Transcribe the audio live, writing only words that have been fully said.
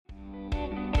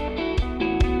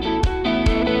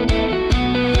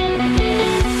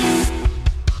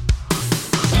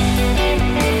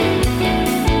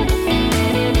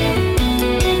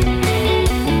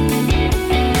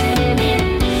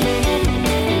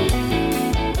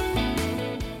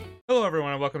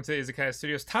everyone, and welcome to the Izakaya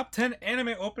Studios Top 10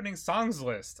 Anime Opening Songs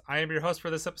List. I am your host for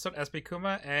this episode, SB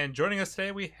Kuma, and joining us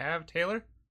today we have Taylor.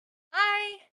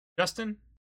 Hi. Justin.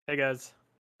 Hey, guys.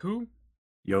 Who?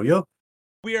 Yo.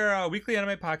 We are a weekly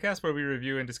anime podcast where we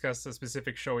review and discuss a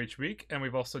specific show each week, and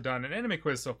we've also done an anime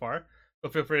quiz so far, so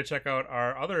feel free to check out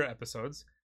our other episodes.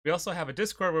 We also have a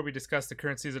Discord where we discuss the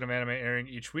current season of anime airing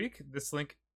each week. This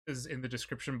link is in the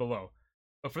description below.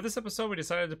 But for this episode, we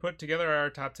decided to put together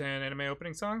our top 10 anime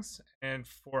opening songs, and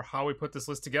for how we put this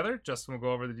list together, Justin will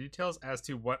go over the details as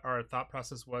to what our thought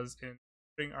process was in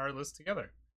putting our list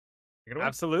together. Take it away.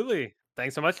 Absolutely.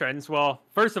 Thanks so much, friends. Well,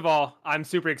 first of all, I'm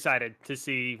super excited to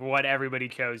see what everybody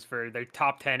chose for their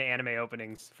top 10 anime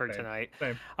openings for tonight.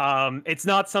 Same. It's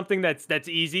not something that's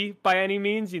easy by any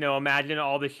means. You know, imagine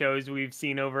all the shows we've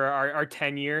seen over our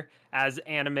tenure as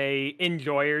anime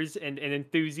enjoyers and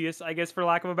enthusiasts, I guess, for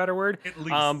lack of a better word. At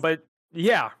least. But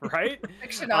yeah, right?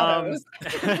 Aficionados.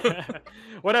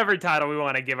 Whatever title we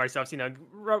want to give ourselves,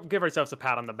 give ourselves a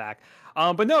pat on the back.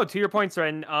 But no, to your point,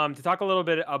 Sren, to talk a little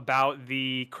bit about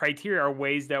the criteria or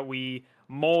ways that we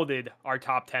molded our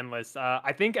top 10 list.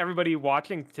 I think everybody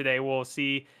watching today will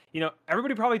see,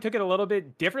 everybody probably took it a little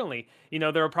bit differently.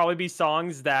 There will probably be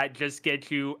songs that just get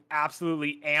you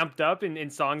absolutely amped up in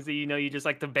songs that, you just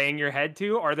like to bang your head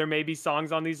to, or there may be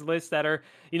songs on these lists that are,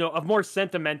 of more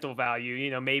sentimental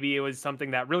value. Maybe it was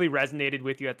something that really resonated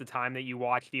with you at the time that you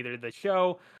watched either the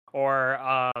show or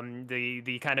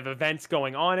the kind of events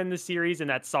going on in the series, and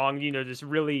that song, just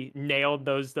really nailed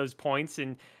those points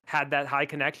and had that high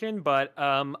connection. But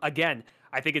again,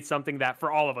 I think it's something that for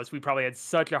all of us, we probably had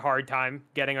such a hard time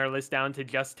getting our list down to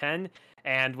just 10.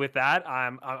 And with that,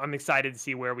 I'm excited to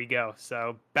see where we go.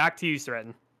 So back to you,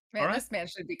 Sretton. Man, Alright. This man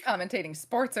should be commentating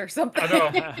sports or something. I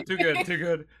know. Too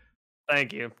good.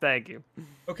 Thank you.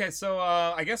 Okay, so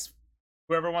I guess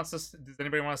whoever wants to, does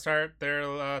anybody want to start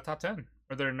their top 10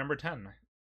 or their number 10?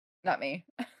 Not me.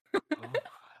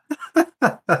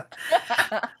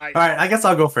 All right, I guess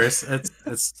I'll go first.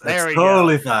 It's There we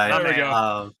totally go. fine. There we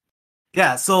go.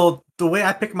 Yeah, so the way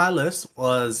I picked my list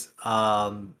was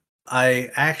I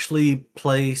actually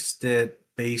placed it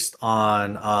based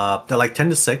on the 10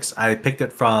 to 6. I picked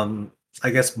it from,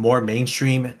 I guess, more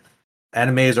mainstream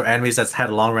animes or animes that's had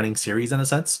a long running series in a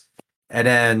sense. And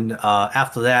then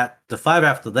after that, the 5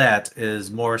 after that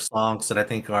is more songs that I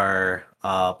think are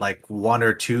like 1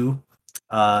 or 2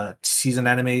 season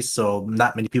animes, so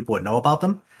not many people would know about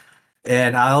them.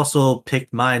 And I also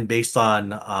picked mine based on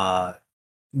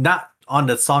not on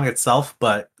the song itself,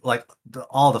 but like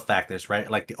all the factors,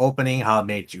 right? Like the opening, how it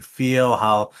made you feel,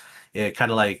 how it kind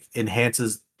of like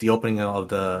enhances the opening of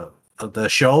the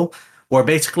show. Or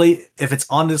basically, if it's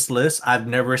on this list, I've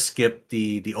never skipped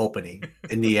the opening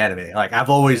in the anime. Like I've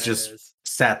always just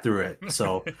sat through it.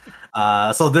 So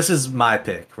so this is my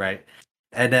pick, right?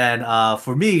 And then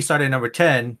for me, starting at number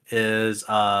 10 is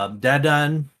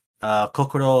Dandan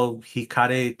Kokoro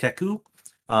Hikare Teku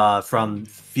from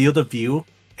Field of View,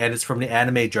 and it's from the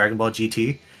anime Dragon Ball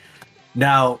GT.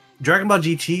 Now, Dragon Ball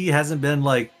GT hasn't been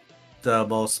like the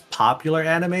most popular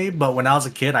anime, but when I was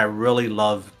a kid, I really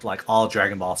loved like all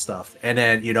Dragon Ball stuff. And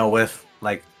then, with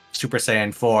like Super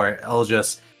Saiyan 4, it was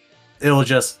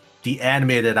just the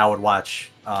anime that I would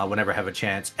watch whenever I have a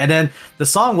chance. And then the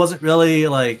song wasn't really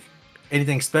like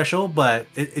anything special, but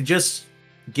it just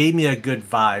gave me a good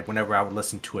vibe whenever I would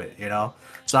listen to it,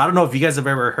 So I don't know if you guys have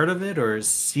ever heard of it or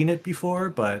seen it before,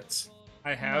 but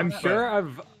I have. I'm sure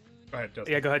I've. Go ahead,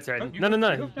 Justin. Yeah, go ahead, Sretton. No,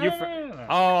 No.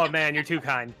 Oh man, you're too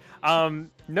kind.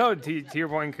 No, to your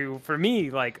point, Ku. For me,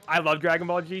 like I love Dragon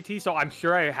Ball GT, so I'm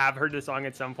sure I have heard the song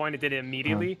at some point. It didn't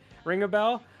immediately ring a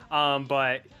bell.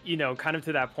 But kind of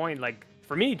to that point, like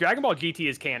for me, Dragon Ball GT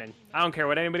is canon. I don't care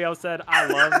what anybody else said. I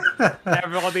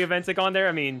love all the events that go on there.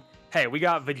 I mean, hey, we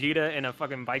got Vegeta in a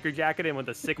fucking biker jacket and with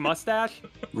a sick mustache.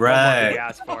 right. What more could you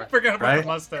ask for? I forgot about Right? the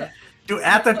mustache. Dude,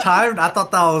 at the time, I thought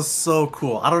that was so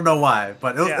cool. I don't know why,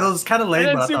 but it was kind of lame.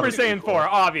 And but then I thought Super it was Saiyan cool. 4,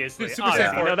 obviously. Super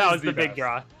Saiyan 4 that is was the big best.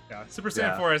 draw. Yeah, Super Saiyan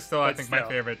Yeah. 4 is still, I But think, my still.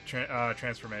 favorite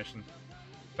transformation.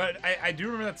 But I do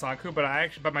remember that song, Ku,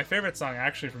 but my favorite song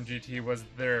actually from GT was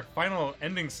their final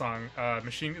ending song, the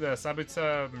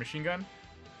Sabutsa Machine Gun.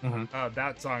 Mhm.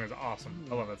 That song is awesome.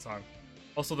 I love that song.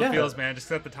 Also, the Yeah. feels, man. Just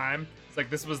at the time, it's like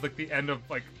this was like the end of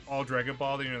like all Dragon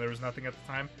Ball. There was nothing at the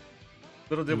time.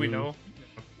 Little did we Mhm. know.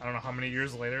 I don't know how many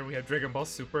years later we had Dragon Ball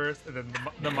Super, and then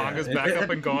the manga's back up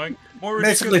and going. More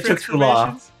Basically ridiculous took too long.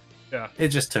 transformations. Yeah, It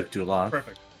just took too long.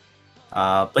 perfect.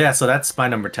 But yeah, so that's my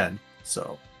number 10.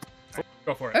 So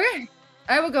Go for it. Okay,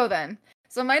 I will go then.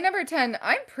 So my number 10,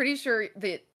 I'm pretty sure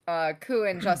that Ku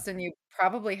and Justin, you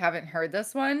probably haven't heard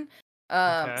this one.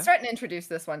 Okay. Stratton introduced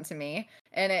this one to me,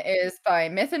 and it is by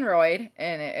Myth and Royd,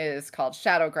 and it is called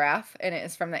Shadowgraph, and it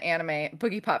is from the anime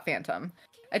Boogie Pop Phantom.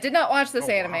 I did not watch this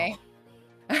Oh, anime.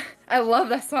 wow. I love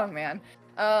that song, man.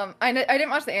 I didn't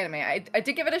watch the anime. I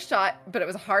did give it a shot, but it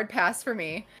was a hard pass for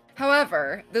me.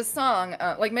 However, this song,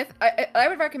 like Myth, I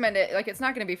would recommend it. Like, it's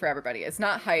not going to be for everybody. It's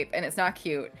not hype, and it's not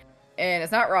cute, and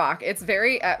it's not rock. It's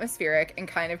very atmospheric and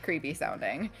kind of creepy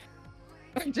sounding.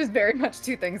 Just very much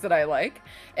two things that I like.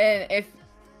 And if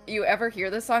you ever hear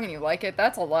this song and you like it,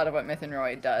 that's a lot of what Myth and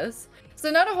Roy does. So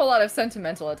not a whole lot of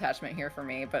sentimental attachment here for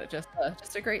me, but just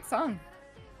a great song.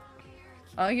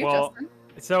 Oh, you, Well, Justin?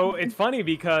 So it's funny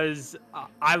because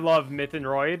I love Myth and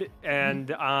Royd, and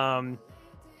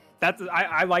that's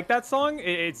I like that song.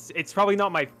 It's probably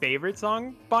not my favorite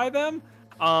song by them,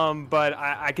 but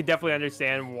I could definitely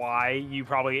understand why you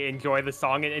probably enjoy the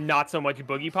song and not so much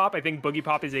Boogie Pop. I think Boogie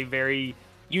Pop is a very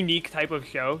unique type of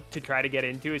show to try to get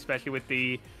into, especially with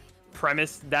the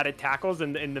premise that it tackles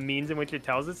and the means in which it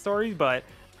tells its stories. But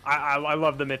I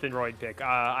love the Myth and Royd pick.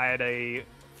 I had a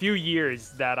few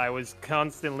years that I was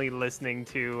constantly listening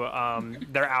to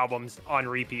their albums on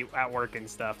repeat at work and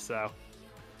stuff. So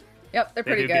Yep, they're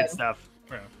they pretty do good. stuff.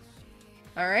 Yeah.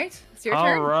 All right, it's your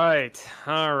turn.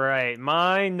 All right.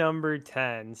 My number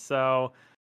 10. So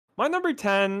my number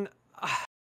 10,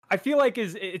 I feel like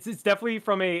it's definitely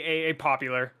from a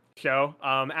popular show.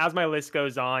 As my list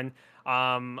goes on,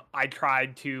 I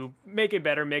tried to make a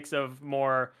better mix of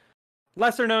more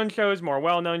lesser known shows, more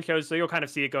well known shows, so you'll kind of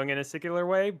see it going in a secular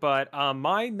way. But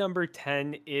my number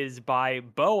 10 is by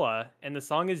Boa, and the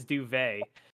song is Duvet.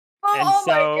 Oh, And oh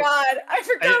so- my god, I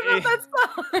forgot I- about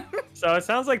that song. So it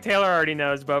sounds like Taylor already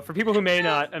knows, but for people who may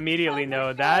not immediately Oh my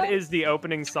know, that God. is the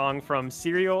opening song from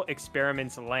Serial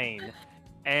Experiments Lane.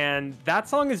 And that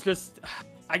song is just,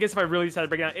 I guess if I really decided to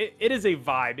break it down, it is a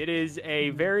vibe. It is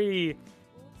a very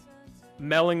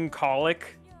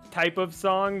melancholic type of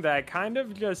song that kind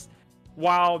of just,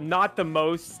 while not the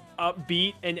most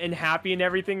upbeat and happy and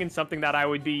everything, and something that I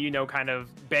would be, kind of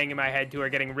banging my head to or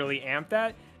getting really amped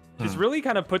at, just really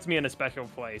kind of puts me in a special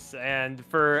place. And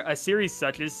for a series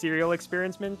such as Serial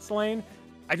Experiments Lane,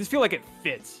 I just feel like it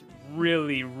fits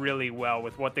really, really well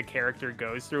with what the character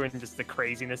goes through and just the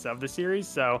craziness of the series.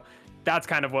 So that's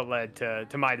kind of what led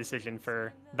to my decision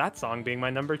for that song being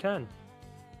my number 10.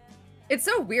 It's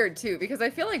so weird too, because I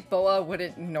feel like Boa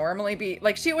wouldn't normally be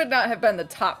like, she would not have been the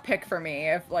top pick for me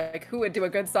if like who would do a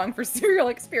good song for Serial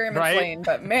Experiments Right? Lane,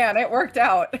 but man, it worked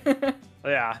out.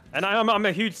 Yeah, and I'm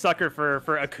a huge sucker for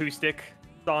acoustic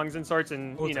songs and sorts,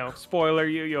 and spoiler,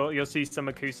 you'll see some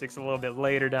acoustics a little bit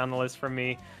later down the list from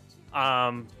me.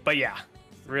 But yeah,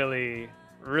 really,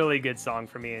 really good song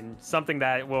for me, and something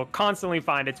that will constantly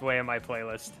find its way in my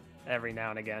playlist every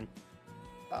now and again.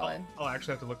 Solid. I'll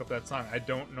actually have to look up that song. I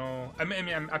don't know. I mean,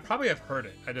 I probably have heard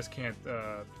it. I just can't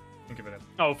think of it.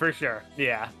 Oh, for sure.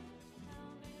 Yeah.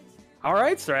 All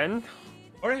right, Sren.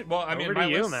 All right. Well, I mean, Over to my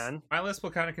you, list, man. my list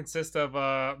will kind of consist of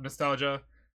nostalgia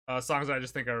songs that I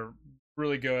just think are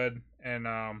really good and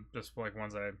just like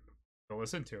ones I go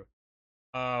listen to.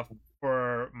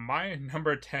 For my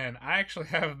number 10, I actually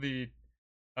have the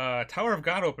Tower of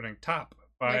God opening, Top,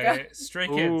 by God. Stray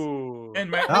Kids. Ooh. And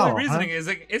my Oh, only reasoning is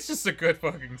like it's just a good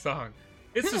fucking song.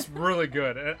 It's just really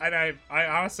good, and I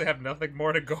honestly have nothing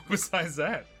more to go besides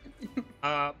that.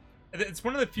 It's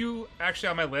one of the few actually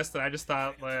on my list that I just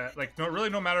thought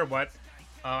no matter what,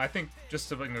 I think just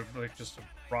just a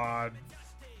broad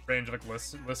range of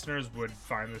listeners would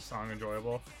find this song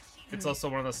enjoyable. It's also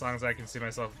one of those songs I can see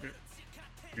myself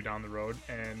do down the road,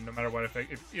 and no matter what,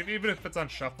 even if it's on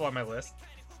shuffle on my list,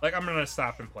 like I'm gonna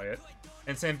stop and play it.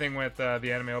 And same thing with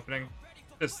the anime opening,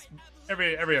 just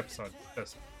every episode.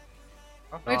 Just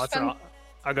Which that's fun- all.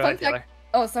 I'll go fun ahead, Taylor. fact-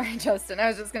 Oh, sorry, Justin. I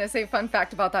was just gonna say, fun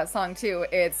fact about that song too.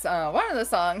 It's one of the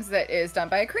songs that is done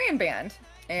by a Korean band.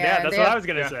 And Yeah, that's they what I have- was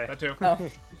gonna yeah, say. that too.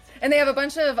 Oh. And they have a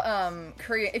bunch of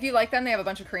Korean. If you like them, they have a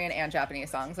bunch of Korean and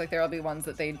Japanese songs. Like there will be ones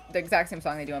that the exact same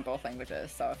song they do in both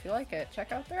languages. So if you like it,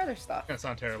 check out their other stuff. It's gonna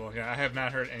sound terrible. Yeah, I have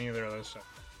not heard any of their other stuff,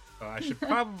 so I should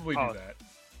probably Oh. do that.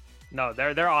 No,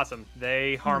 they're awesome.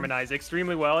 They harmonize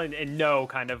extremely well and know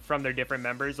kind of from their different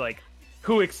members like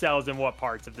who excels in what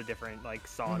parts of the different like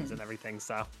songs and everything.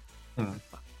 So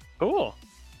cool.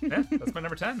 Yeah, that's my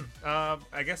number 10.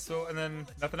 I guess so. And then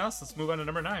nothing else. Let's move on to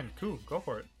number 9. Cool, go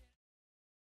for it.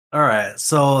 All right,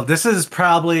 so this is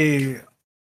probably,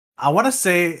 I want to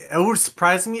say it would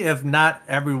surprise me if not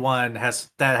everyone has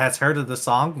heard of the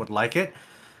song would like it,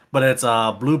 but it's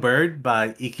Bluebird by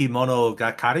Ikimono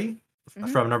Gakari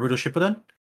from Naruto Shippuden.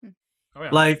 Oh yeah.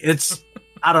 Like it's,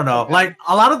 I don't know, like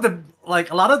a lot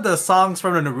of the songs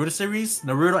from the Naruto series,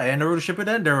 Naruto and Naruto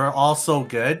Shippuden, they were all so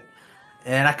good.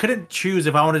 and I couldn't choose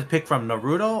if I wanted to pick from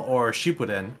Naruto or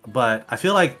Shippuden. But I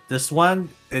feel like this one,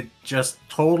 it just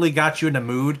totally got you in the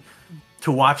mood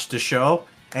to watch the show,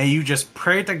 and you just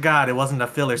prayed to God it wasn't a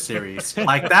filler series.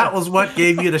 Like that was what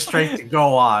gave you the strength to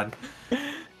go on.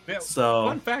 Yeah, So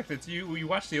fun fact: it's you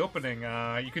watch the opening.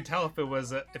 You could tell if it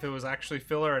was actually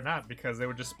filler or not because they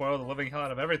would just spoil the living hell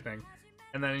out of everything.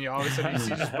 And then all of a sudden you see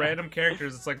just random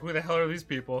characters. It's like, who the hell are these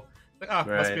people? Like, must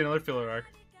Right. be another filler arc.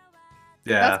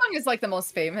 yeah, That song is like the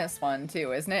most famous one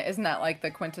too, isn't it? Isn't that like the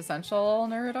quintessential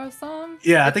Naruto song?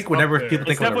 yeah. I It's think up whenever there. people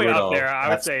It's think of definitely Naruto, up there. I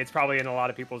would that's- say it's probably in a lot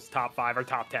of people's top 5 or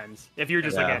top 10s. If you're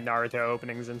just looking Yeah. at Naruto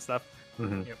openings and stuff.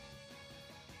 Mhm.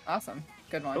 Awesome,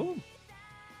 good one. Cool.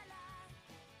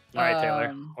 All right, Taylor,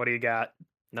 Um, what do you got?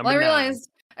 Number Well, 9.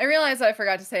 I realized I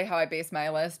forgot to say how I based my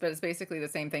list, but it's basically the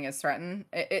same thing as Stratton.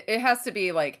 It has to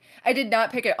be like I did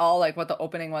not pick at all like what the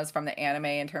opening was from the anime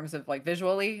in terms of like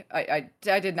visually. I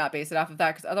did not base it off of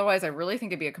that because otherwise I really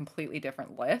think it'd be a completely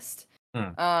different list.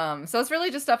 So it's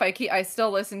really just stuff I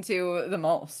still listen to the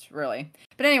most, really.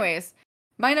 But anyways,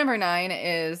 my number 9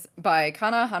 is by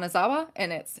Kana Hanazawa,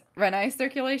 and it's Renai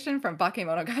Circulation from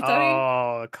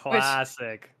Bakemonogatari. Oh,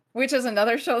 classic. Which is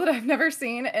another show that I've never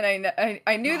seen, and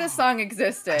I knew this song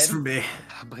existed. That's for me.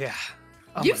 Yeah.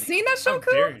 You've seen that show, How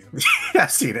Coop? dare you?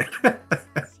 I've seen it.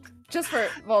 Just for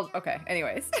okay.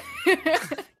 Anyways,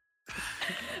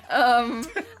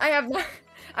 I have not.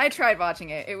 I tried watching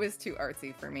it. It was too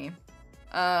artsy for me.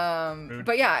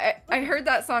 But yeah, I heard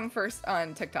that song first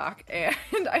on TikTok, and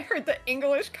I heard the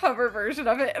English cover version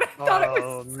of it, and I thought it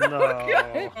was so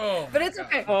good. Oh, But my it's God.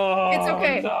 okay. Oh, It's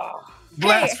okay. no.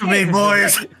 Blasphemy,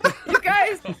 boys. You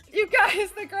guys,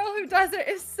 the girl who does it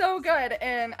is so good,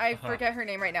 and I forget her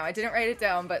name right now. I didn't write it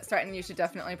down, but Stratton, you should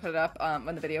definitely put it up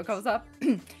when the video goes up.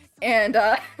 And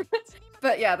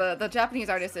but yeah, the Japanese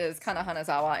artist is Kana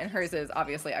Hanazawa, and hers is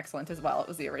obviously excellent as well. It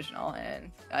was the original,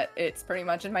 and it's pretty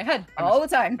much in my head all the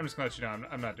time. I'm just gonna let you know.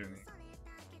 I'm not doing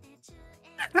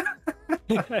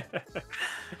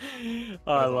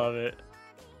Oh, I love it.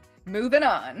 Moving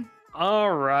on.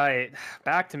 All right,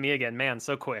 back to me again, man.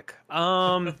 So quick.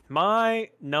 My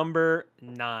number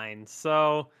 9.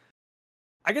 So,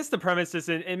 I guess the premise is,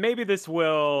 and maybe this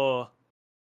will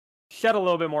shed a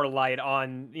little bit more light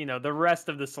on the rest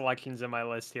of the selections in my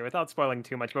list here, without spoiling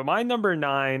too much. But my number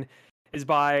 9 is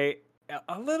by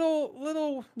a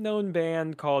little known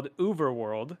band called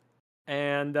Uverworld,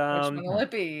 and Which one will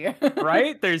it be?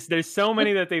 right? There's so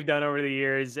many that they've done over the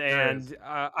years, and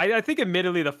I think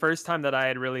admittedly the first time that I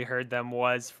had really heard them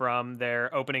was from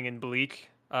their opening in Bleak,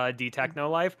 D Techno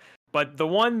Life. But the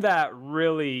one that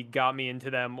really got me into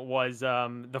them was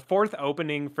the fourth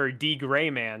opening for D Gray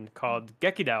Man called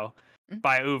Gekido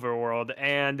by Uverworld.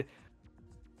 And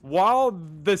while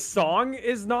the song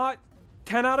is not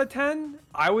 10 out of 10,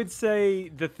 I would say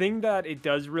the thing that it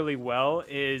does really well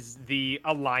is the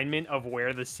alignment of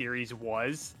where the series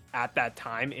was at that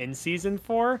time in season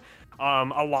 4.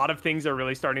 A lot of things are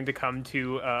really starting to come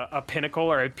to a pinnacle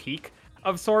or a peak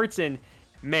of sorts, and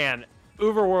man,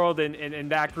 Uverworld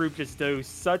and that group just do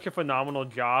such a phenomenal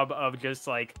job of just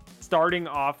like starting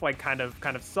off like kind of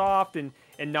soft and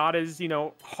not as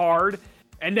hard,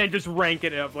 and then just rank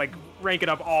it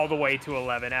up all the way to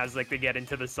 11 as like they get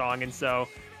into the song. And so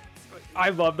I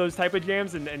love those type of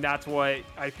jams, and that's what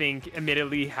I think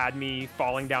immediately had me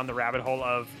falling down the rabbit hole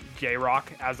of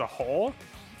J-Rock as a whole.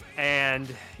 And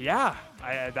yeah,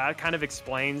 that kind of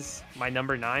explains my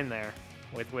number 9 there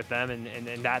with them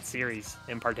and that series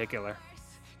in particular.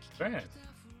 Bad.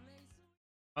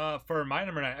 For my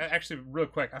number 9, actually, real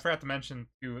quick, I forgot to mention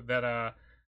too that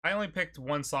I only picked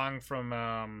one song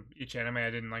from each anime. I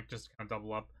didn't like just kind of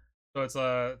double up.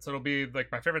 So it'll be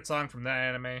like my favorite song from that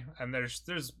anime, and there's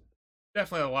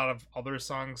definitely a lot of other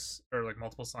songs or like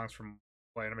multiple songs from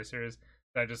the anime series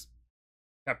that I just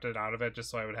kept it out of it just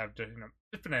so I would have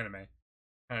different anime,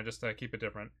 kind of just to keep it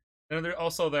different. And there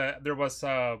also there was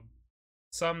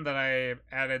some that I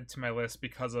added to my list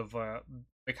because of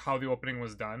like how the opening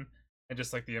was done and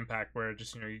just like the impact where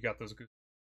just you got those goose.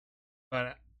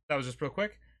 But that was just real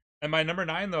quick. And my number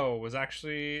 9 though was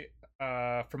actually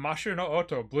from Mashu no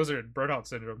Oto, Blizzard Burnout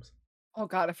Syndromes. Oh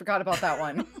god, I forgot about that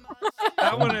one.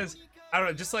 That one is, I don't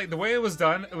know, just like the way it was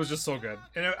done, it was just so good.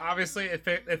 And obviously it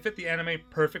fit the anime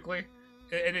perfectly,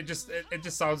 and it just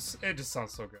sounds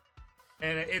so good.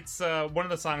 And it's one of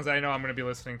the songs that I know I'm going to be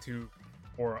listening to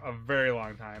for a very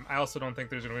long time. I also don't think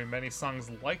there's going to be many songs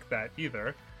like that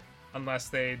either, unless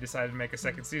they decide to make a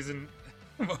second season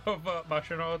of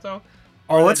Mashu no Oto.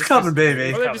 Oh, it's coming,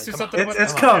 baby. Or they just do something.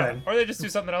 It's coming. Or they just do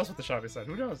something else with the Shabi side.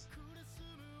 Who knows?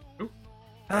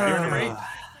 Ah.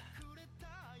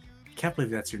 Can't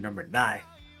believe that's your number 9.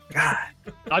 God,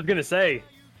 I was gonna say,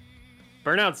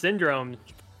 Burnout Syndrome,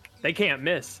 they can't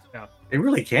miss. they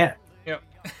really can't. Yep.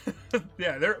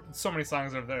 Yeah, there are so many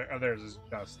songs of theirs is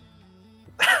just.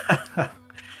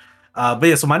 But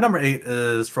yeah, so my number 8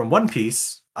 is from One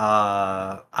Piece.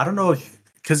 I don't know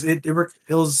because it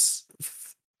was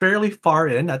fairly far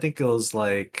in. I think it was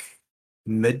like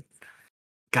mid.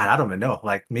 God, I don't even know.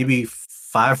 Like maybe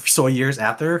 5 or so years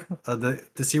after the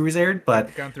series aired. But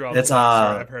I've gone through all it's the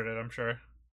I've heard it. I'm sure.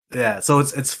 yeah. So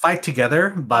it's Fight Together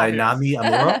by yes. Nami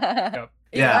Amuro. Yep.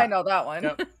 Yeah, Yeah. I know that one.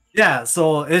 Yep. Yeah,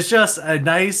 so it's just a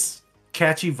nice,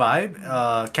 catchy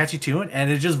vibe, catchy tune, and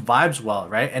it just vibes well,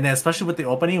 right? And then especially with the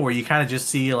opening where you kind of just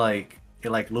see like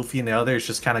Luffy and the others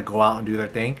just kind of go out and do their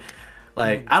thing.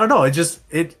 Like I don't know,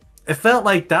 it felt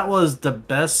like that was the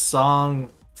best song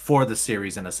for the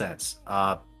series in a sense.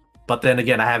 But then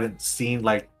again, I haven't seen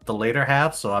like the later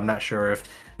half, so I'm not sure if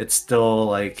it's still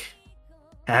like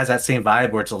has that same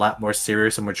vibe where it's a lot more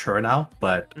serious and mature now.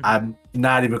 But I'm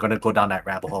not even gonna go down that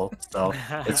rabbit hole, so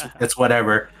it's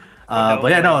whatever. But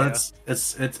yeah, no,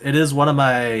 it is one of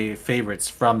my favorites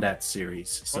from that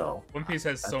series. So One Piece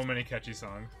has so many catchy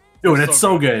songs. dude, it's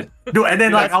so good. Dude, and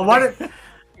then like I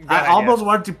idea. almost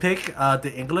wanted to pick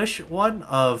the English one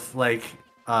of like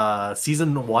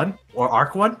season 1 or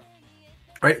arc 1.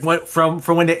 Right, from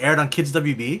when they aired on Kids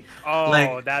WB. Oh,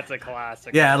 like, that's a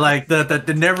classic. yeah, like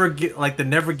the never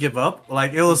give up.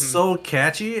 Like it was so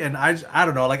catchy, and I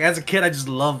don't know. Like as a kid, I just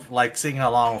loved like singing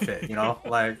along with it. You know,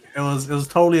 like it was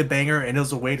totally a banger, and it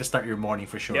was a way to start your morning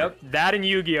for sure. Yep, that and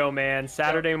Yu-Gi-Oh, man.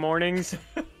 Saturday mornings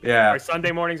Yeah, or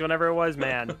Sunday mornings, whenever it was,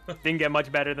 man. Didn't get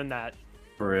much better than that.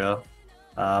 for real.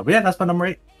 But yeah, that's my number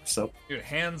 8. So. Dude,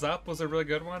 Hands Up was a really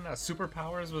good one.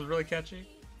 Superpowers was really catchy.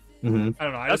 Mm-hmm. I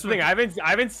don't know. That's the thing. I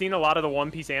haven't seen a lot of the One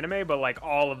Piece anime, but like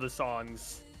all of the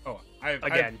songs, I've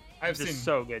just seen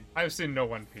so good. I've seen no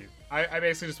One Piece. I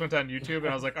basically just went on YouTube and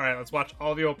I was like, all right, let's watch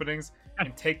all the openings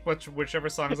and take whichever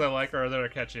songs I like or that are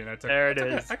catchy. And I took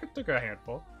a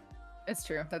handful. It's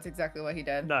true. That's exactly what he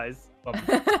did. Nice. Love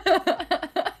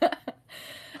it.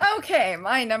 Okay,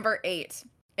 my number 8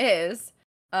 is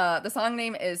the song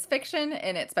name is Fiction,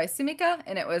 and it's by Sumika,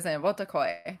 and it was in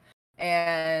Wotakoi.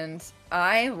 And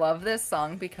I love this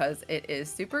song because it is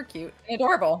super cute and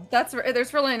adorable.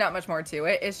 There's really not much more to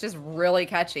it. It's just really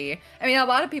catchy. I mean, a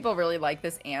lot of people really like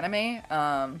this anime.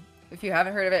 If you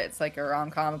haven't heard of it, it's like a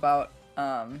rom-com about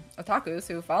otakus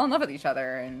who fall in love with each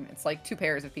other, and it's like 2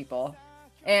 pairs of people.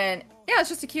 And yeah, it's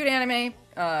just a cute anime,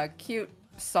 cute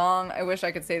song. I wish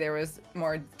I could say there was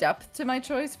more depth to my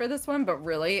choice for this one, but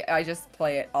really, I just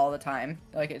play it all the time.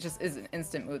 Like, it just is an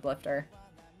instant mood lifter.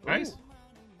 Nice.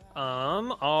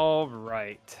 All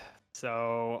right.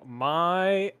 So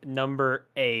my number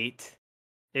 8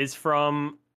 is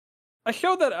from a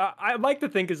show that I like to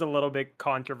think is a little bit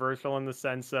controversial in the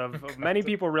sense of many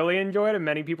people really enjoy it and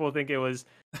many people think it was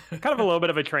kind of a little bit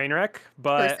of a train wreck.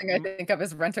 But First thing I think of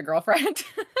is Rent a Girlfriend.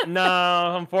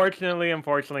 no,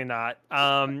 unfortunately not.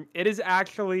 It is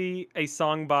actually a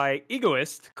song by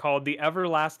Egoist called "The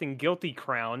Everlasting Guilty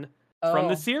Crown" from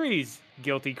the series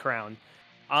Guilty Crown.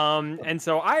 And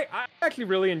so I actually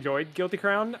really enjoyed Guilty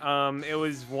Crown. It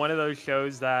was one of those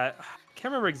shows that I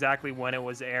can't remember exactly when it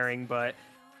was airing, but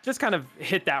just kind of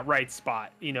hit that right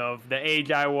spot, you know, of the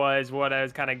age I was, what I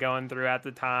was kind of going through at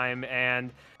the time.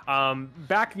 And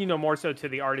back, you know, more so to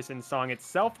the artist and song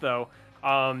itself, though,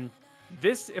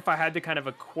 this, if I had to kind of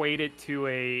equate it to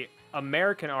a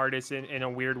American artist in a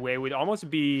weird way, would almost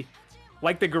be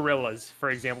like the Gorillaz, for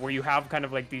example, where you have kind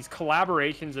of like these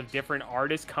collaborations of different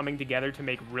artists coming together to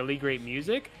make really great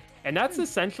music. And that's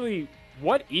essentially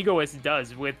what Egoist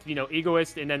does with, you know,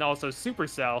 Egoist and then also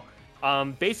Supercell,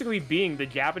 basically being the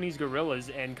Japanese Gorillaz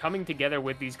and coming together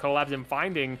with these collabs and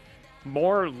finding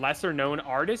more lesser known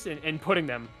artists and putting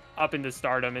them up into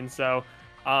stardom. And so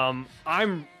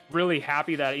I'm really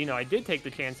happy that, you know, I did take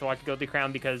the chance to watch Guilty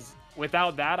Crown, because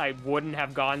without that, I wouldn't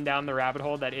have gone down the rabbit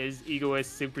hole that is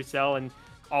Egoist, Supercell, and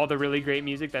all the really great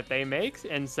music that they make.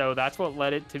 And so that's what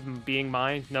led it to being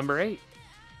my number 8.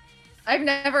 I've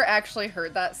never actually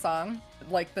heard that song,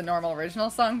 like the normal original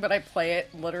song, but I play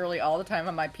it literally all the time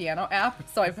on my piano app.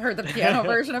 So I've heard the piano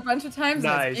version a bunch of times.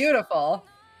 Nice. And it's beautiful.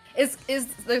 Is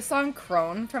the song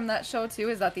Crone from that show too?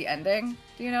 Is that the ending?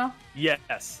 Do you know?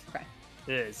 Yes. Okay.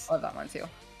 It is. Love that one too.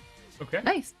 Okay.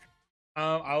 Nice.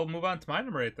 I'll move on to my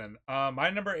number 8 then. My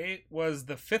number 8 was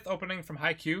the 5th opening from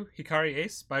Haikyuu, Hikari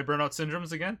Ace by Burnout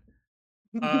Syndromes again.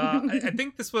 I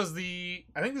think this was the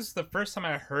first time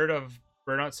I heard of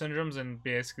Burnout Syndromes and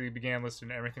basically began listening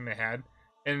to everything they had.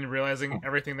 and realizing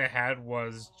everything they had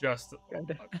was just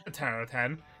a 10 out of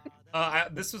 10.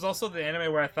 This was also the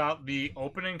anime where I thought the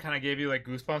opening kind of gave you like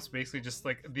goosebumps, basically just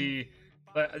like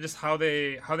just how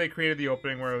they created the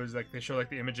opening, where it was like they show like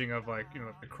the imaging of like, you know,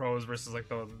 the crows versus like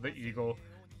the eagle,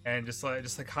 and just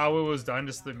like how it was done,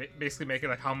 just to basically make it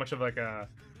like how much of like a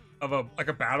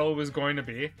battle it was going to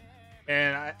be.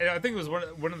 And I think it was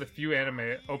one of the few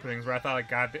anime openings where I thought like,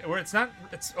 God, where it's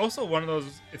also one of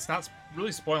those, it's not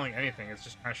really spoiling anything, it's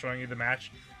just kind of showing you the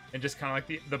match and just kind of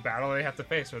like the battle they have to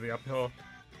face, or the uphill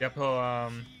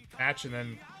match, and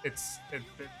then it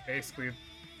basically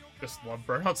just love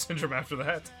burnout syndrome after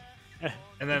that.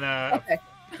 And then Okay.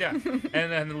 yeah,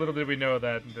 and then little did we know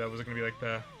that was going to be like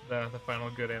the final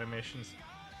good animations.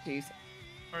 Jeez.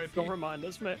 R.I.P. Don't remind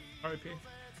us, man. R.I.P.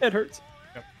 It hurts.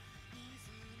 Yep.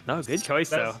 No, good choice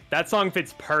though. That song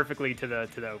fits perfectly to the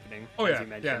opening. Oh, as yeah, you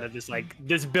mentioned. yeah. Of just like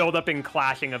this build up and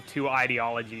clashing of two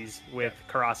ideologies with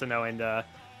Karasuno and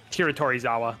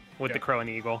Shiratorizawa with Yeah. the crow and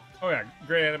the eagle. Oh yeah,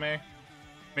 great anime,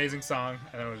 amazing song,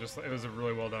 and it was a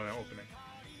really well done opening.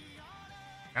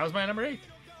 That was my number 8.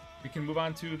 We can move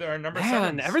on to our number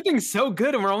 7. Man, everything's so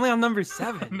good, and we're only on number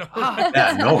 7. No, Ah,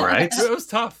 Yeah, no, right? it was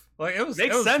tough. Like it was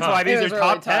makes it was sense tough. why these It are was really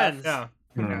top tough. 10. Yeah.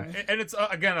 Mhm. Yeah, and it's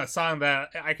again a song that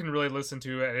I can really listen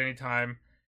to at any time,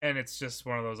 and it's just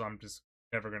one of those I'm just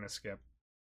never gonna skip.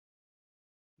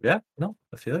 Yeah, no,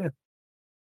 I feel you.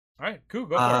 All right, cool,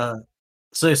 go for it.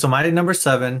 So my number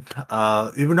 7,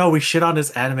 even though we shit on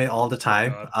this anime all the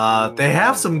time, God. they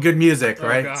have some good music, Oh,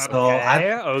 right? God. So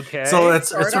Okay. it's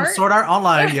Sword from Art? Sword Art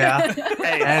Online, yeah.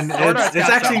 Hey, and Sword it's Art's got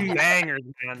some actually- bangers,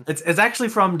 man. It's actually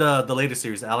from the latest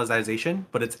series, Alicization,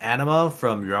 but it's Anima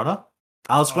from Urona.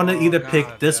 I was gonna either pick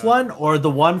God, this yeah. one or the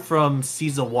one from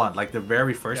season 1, like the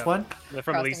very first Yeah. one. They're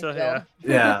from Crossing Lisa, Field. yeah.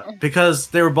 Yeah, because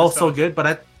they were both so Nostalgia.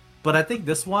 good. But I think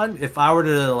this one, if I were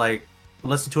to like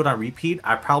listen to it on repeat,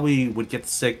 I probably would get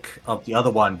sick of the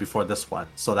other one before this one.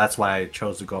 So that's why I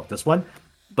chose to go with this one.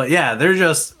 But yeah, they're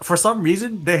just, for some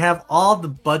reason, they have all the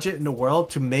budget in the world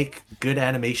to make good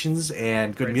animations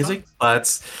and good Great music.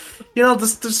 songs. But you know, the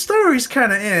story's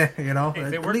kind of Hey, they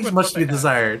it work leaves with much what to they be have.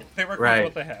 desired. They work right.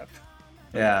 with what they have.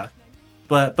 Yeah.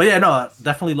 But yeah, no, I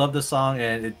definitely love this song,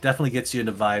 and it definitely gets you in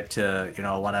the vibe to, you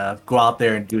know, want to go out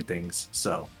there and do things.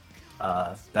 So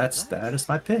that is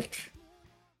my pick.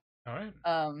 All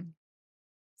right.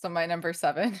 So my number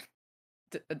 7,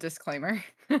 a disclaimer.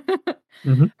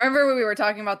 Mhm. Remember when we were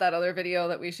talking about that other video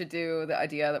that we should do, the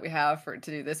idea that we have to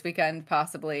do this weekend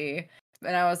possibly,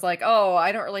 and I was like, oh,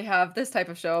 I don't really have this type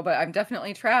of show, but I'm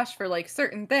definitely trash for like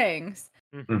certain things.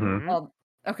 Mhm. Well,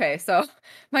 okay, so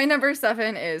my number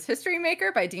 7 is History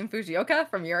Maker by Dean Fujioka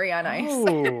from Yuri on Ice.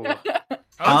 Oh.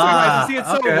 I I'm was surprised to see it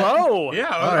so okay. low. yeah, I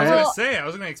was Alright. gonna Well- say I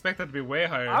was gonna expect that to be way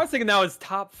higher. I was thinking that was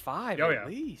top 5 Oh, at yeah.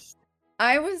 least.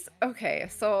 I was okay,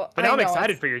 so But I now I'm know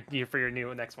excited it's- for your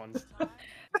new next ones.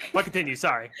 But continue,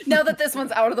 sorry. now that this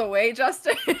one's out of the way,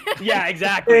 Justin. Yeah,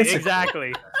 exactly,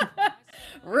 exactly.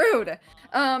 Rude.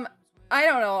 I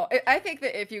don't know. I think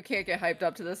that if you can't get hyped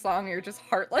up to this song, you're just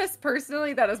heartless.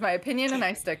 Personally, that is my opinion, and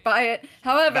I stick by it.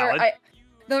 However, Valid.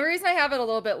 the reason I have it a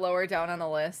little bit lower down on the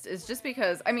list is just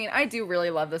because, I mean, I do really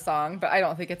love the song, but I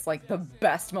don't think it's like the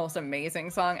best, most amazing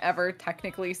song ever,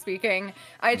 technically speaking.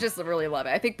 I just really love it.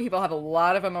 I think people have a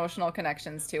lot of emotional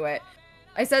connections to it.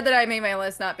 I said that I made my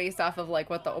list not based off of like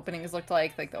what the openings looked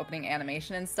like the opening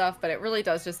animation and stuff, but it really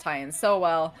does just tie in so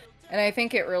well. And I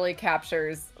think it really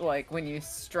captures like when you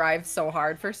strive so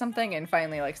hard for something and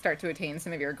finally like start to attain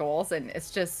some of your goals, and it's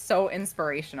just so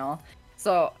inspirational.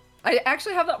 So I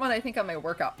actually have that one, I think, on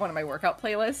one of my workout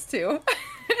playlists too.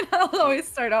 And I'll always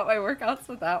start out my workouts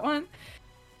with that one.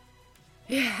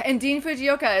 Yeah, and Dean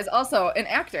Fujioka is also an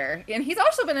actor, and he's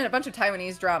also been in a bunch of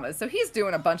Taiwanese dramas, so he's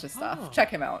doing a bunch of stuff. Oh. Check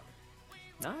him out.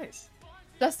 Nice.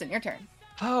 Justin, your turn.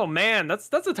 Oh man, that's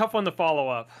a tough one to follow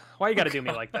up. Why you got to do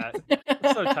me like that?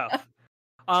 It's so tough.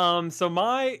 So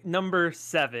my number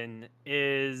 7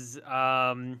 is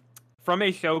from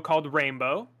a show called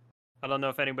Rainbow. I don't know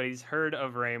if anybody's heard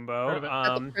of Rainbow. Heard of it.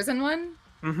 Is that the prison one?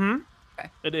 Mm-hmm. Okay.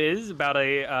 It is about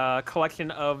a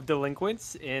collection of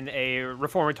delinquents in a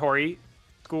reformatory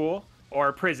school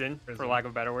or prison, for Prison. lack of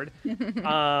a better word.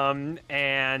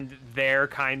 And they're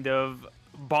kind of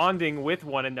bonding with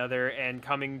one another and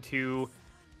coming to,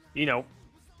 you know,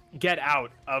 get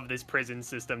out of this prison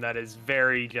system that is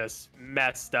very just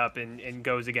messed up and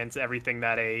goes against everything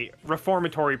that a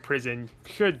reformatory prison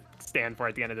should stand for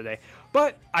at the end of the day.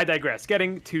 But I digress.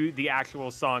 Getting to the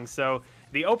actual song. So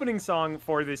the opening song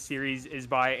for this series is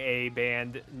by a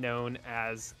band known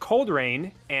as Cold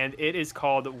Rain, and it is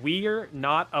called We're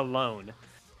Not Alone.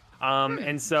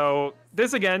 And so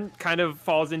this again kind of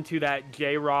falls into that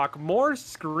J-rock, more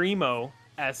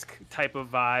screamo-esque type of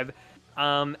vibe.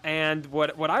 And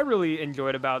what I really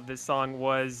enjoyed about this song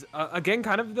was again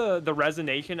kind of the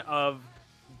resonation of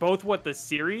both what the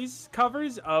series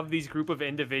covers of these group of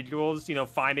individuals,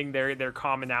 finding their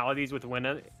commonalities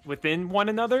within one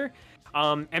another,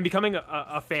 and becoming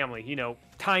a family,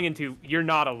 tying into you're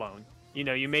not alone.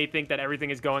 You may think that everything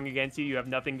is going against you, you have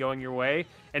nothing going your way,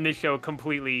 and this show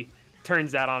completely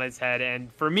turns that on its head.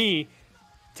 And for me,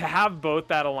 to have both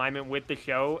that alignment with the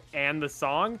show and the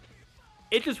song,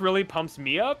 it just really pumps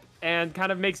me up and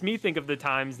kind of makes me think of the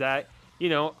times that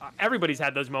everybody's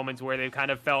had those moments where they've kind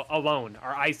of felt alone or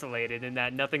isolated and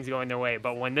that nothing's going their way.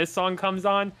 But when this song comes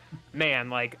on,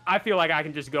 man, I feel like I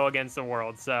can just go against the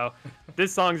world. So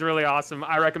this song's really awesome.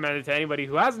 I recommend it to anybody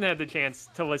who hasn't had the chance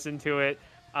to listen to it.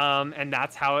 And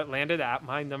that's how it landed at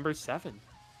my number 7.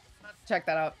 Check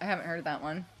that out. I haven't heard that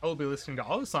one. I will be listening to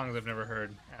all the songs I've never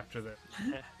heard after this.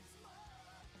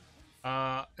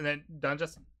 And then done,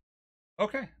 Justin.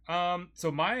 Okay.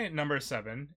 So my number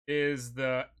 7 is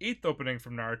the 8th opening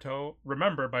from Naruto,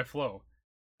 Remember by Flow.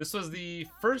 This was the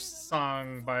first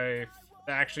song that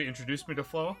actually introduced me to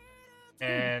Flow,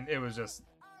 and it was just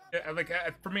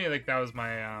for me, that was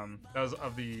my that was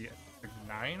of the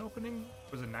 9 opening.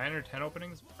 Was it 9 or 10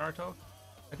 openings of Naruto?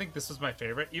 I think this was my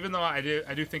favorite, even though I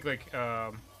do think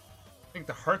I think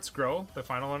the Hearts Grow, the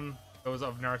final one that was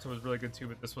of Naruto, was really good too,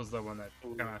 but this was the one that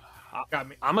kind of got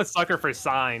me. I'm a sucker for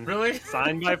Sign. Really?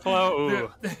 Sign by Flow?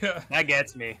 Ooh, yeah. That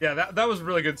gets me. Yeah, that was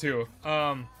really good too.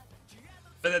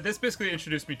 But this basically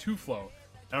introduced me to Flow.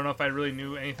 I don't know if I really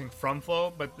knew anything from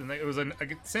Flow, but it was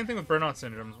same thing with Burnout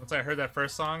Syndrome. Once I heard that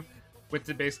first song, went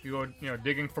to basically go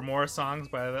digging for more songs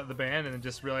by the band, and then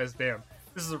just realized, damn,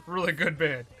 this is a really good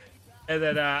band. And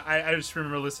then I just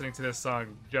remember listening to this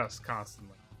song just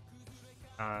constantly.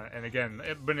 And again,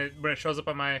 when it shows up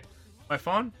on my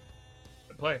phone,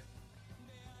 I play.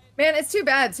 Man, it's too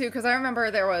bad too, because I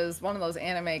remember there was one of those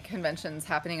anime conventions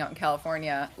happening out in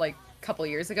California a couple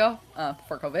years ago,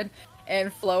 before COVID,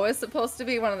 and Flo is supposed to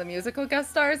be one of the musical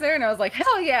guest stars there, and I was like,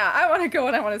 hell yeah, I want to go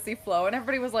and I want to see Flo, and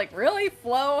everybody was like, really,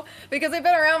 Flo? Because they've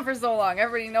been around for so long,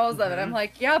 everybody knows them, and I'm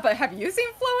like, yeah, but have you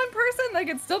seen Flo in person? They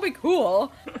could still be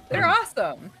cool. They're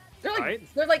awesome.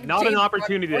 They're like not James an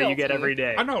opportunity that you get every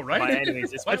day. I know, right? By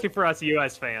enemies, especially for us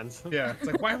US fans. Yeah, it's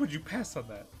like, why would you pass on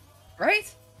that?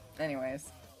 Right?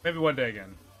 Anyways. Maybe one day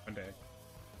again. One day.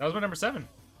 That was my number 7.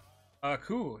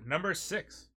 Cool. Number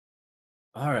 6.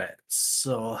 All right.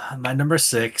 So my number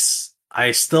 6,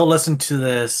 I still listen to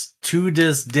this to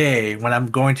this day when I'm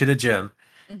going to the gym.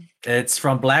 It's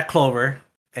from Black Clover.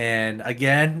 And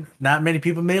again, not many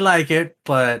people may like it,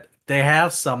 but they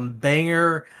have some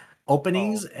banger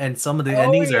openings and some of the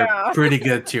endings are pretty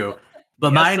good too.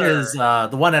 But Yes, mine sir. is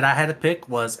the one that I had to pick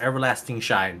was Everlasting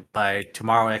Shine by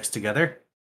Tomorrow X Together.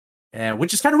 And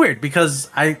which is kind of weird because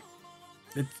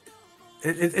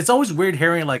it's always weird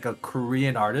hearing like a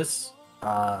Korean artist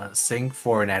sing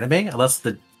for an anime, unless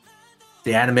the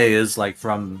anime is like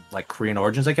from like Korean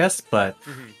origins, I guess. But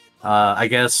I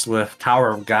guess with Tower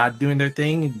of God doing their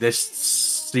thing, this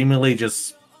seemingly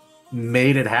just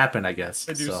made it happen, I guess.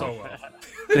 They do so well.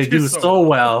 They do so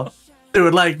well.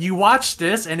 Dude, like you watch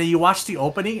this and then you watch the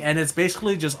opening and it's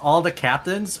basically just all the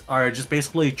captains are just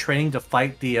basically training to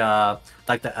fight the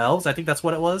like the elves. I think that's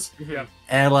what it was. Yeah.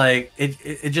 And like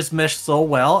it just meshed so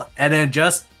well. And then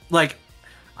just like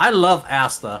I love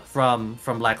Asta from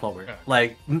Black Clover. Yeah.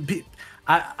 Like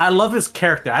I love his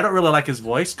character. I don't really like his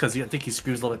voice because I think he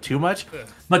screams a little bit too much. Yeah.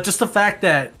 But just the fact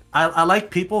that I like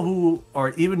people who,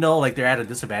 or even though like they're at a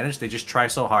disadvantage, they just try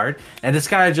so hard. And this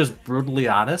guy is just brutally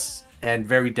honest and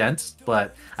very dense.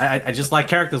 But I just like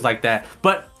characters like that.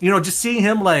 But just seeing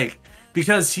him like,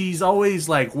 because he's always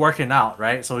like working out,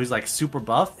 right? So he's like super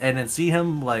buff, and then see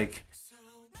him like,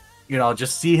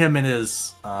 just see him in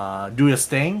his do his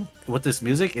thing with this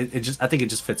music. I think it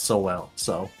just fits so well.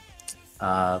 So.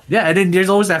 Yeah, and then there's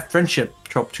always that friendship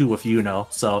trope too with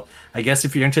So I guess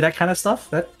if you're into that kind of stuff,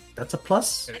 that's a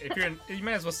plus. If you're you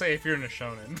might as well say if you're in a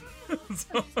shonen.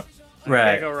 So,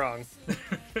 Right. Can't go wrong.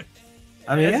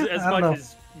 I mean, As I don't much know.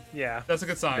 as yeah. that's a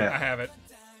good song. Yeah. I have it.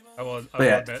 I will But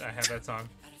yeah. admit I have that song.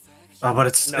 Oh, but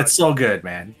it's so good,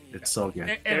 man. It's so good.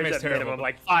 Anime's There's a terrible. minimum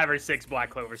like 5 or 6 Black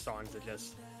Clover songs that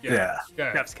just Yeah.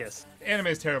 chef's kiss.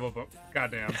 Anime's terrible, but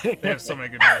goddamn, they have so many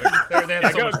good music. They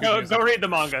have so much good Go music. read the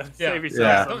manga. Yeah. Save yourself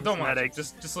Yeah. some Don't watch it. headaches.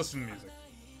 Just listen to music.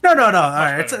 No. All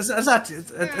right, better.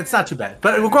 it's not too bad.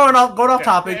 But we're going off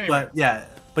topic. anyway. But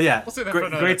yeah. We'll save that for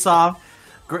another Great song.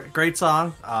 Great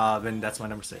song. And that's my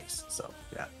number 6. So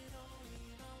yeah.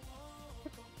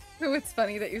 Ooh, it's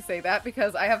funny that you say that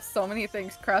because I have so many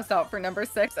things crossed out for number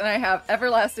 6, and I have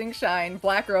Everlasting Shine,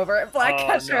 Black Rover, and Black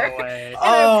Catcher. No way.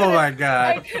 Oh my I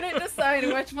god. couldn't decide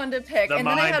which one to pick. The and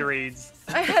then mind reads.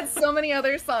 I had so many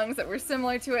other songs that were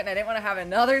similar to it, and I didn't want to have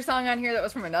another song on here that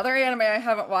was from another anime I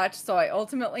haven't watched, so I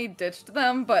ultimately ditched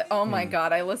them. But oh my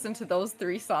god, I listened to those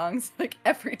 3 songs like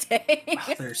every day.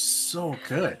 Oh, they're so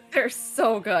good. They're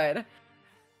so good.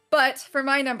 But for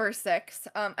my number 6,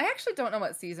 I actually don't know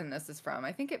what season this is from.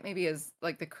 I think it maybe is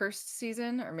like the Cursed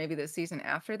season, or maybe the season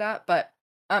after that. But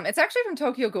it's actually from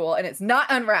Tokyo Ghoul, and it's not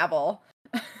Unravel.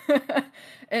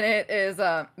 And it is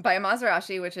by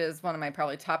Amazurashi, which is one of my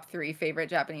probably top 3 favorite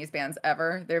Japanese bands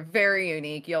ever. They're very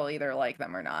unique. You'll either like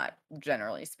them or not,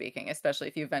 generally speaking, especially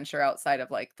if you venture outside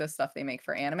of like the stuff they make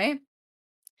for anime.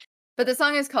 But the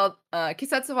song is called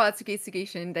Kisetsu wa Tsukisugi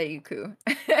Shindaiku.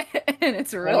 And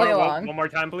it's really long. One more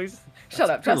time, please.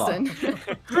 Shut up, too long. Justin.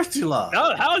 Pretty long.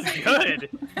 No, that was good.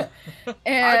 I'd be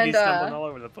And stumbling all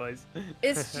over the place.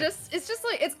 it's just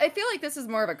like I feel like this is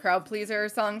more of a crowd pleaser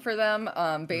song for them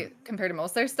compared to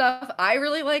most of their stuff. I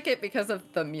really like it because of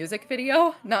the music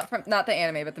video, not the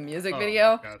anime, but the music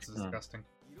video. God, it's disgusting.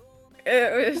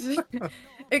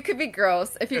 It could be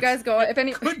gross if you guys go. If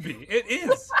any, Could be. It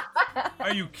is.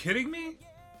 Are you kidding me?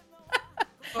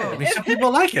 I mean, some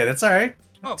people like it. It's all right.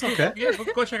 Oh, It's okay. Yeah,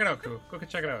 go check it out, Koo. Go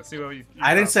check it out. See what you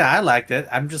I didn't say I liked it.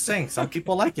 I'm just saying some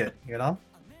people like it. You know.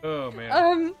 Oh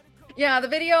man. yeah, the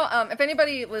video. If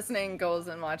anybody listening goes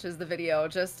and watches the video,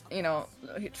 just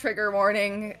trigger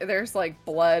warning. There's like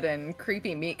blood and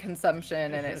creepy meat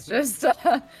consumption, and it's just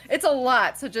it's a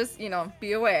lot. So just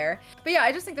be aware. But yeah,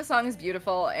 I just think the song is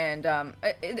beautiful, and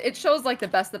it shows like the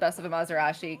best of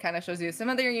Amazurashi. Kind of shows you some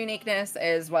of their uniqueness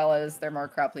as well as their more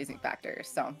crowd pleasing factors.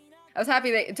 So I was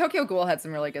happy that Tokyo Ghoul had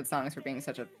some really good songs for being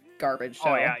such a garbage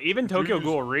show. Oh yeah, even Tokyo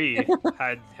Ghoul Re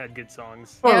had good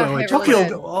songs. Yeah, wait. it Tokyo, really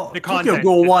did. The Tokyo content.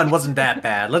 Ghoul 1 wasn't that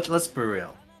bad. Let's be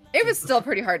real. It was still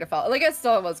pretty hard to follow. Like it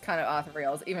still was kind of off the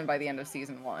rails even by the end of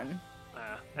season 1.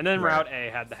 And then Right. Route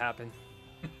A had to happen.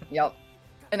 Yep.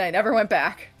 And I never went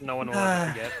back. No one will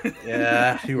ever forget,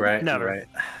 Yeah, you're right. Never. You're right.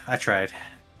 I tried.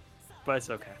 but it's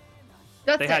okay.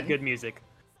 That's They had good music.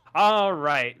 All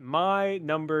right, my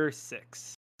number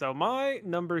 6. So my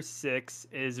number 6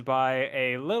 is by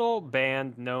a little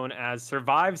band known as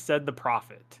Survive Said the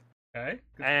Prophet. Okay.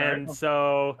 Good And start.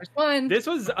 so First one. this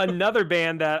was another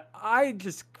band that I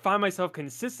just find myself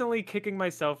consistently kicking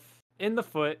myself in the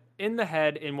foot, in the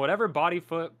head, in whatever body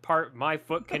foot part my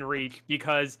foot can reach,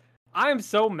 because I am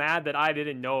so mad that I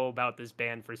didn't know about this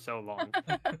band for so long.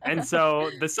 And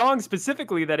so the song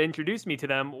specifically that introduced me to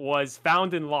them was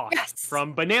Found and Lost Yes!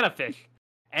 from Banana Fish.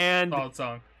 And Solid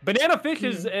song. Banana Fish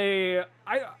is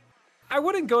I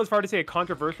wouldn't go as far to say a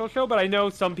controversial show, but I know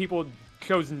some people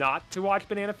chose not to watch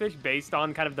Banana Fish based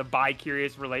on kind of the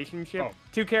bi-curious relationship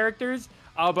to characters.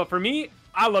 But for me,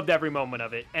 I loved every moment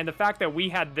of it. And the fact that we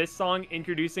had this song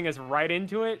introducing us right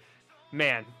into it,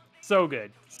 man, so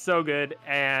good. So good.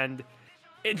 And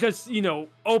it just,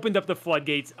 opened up the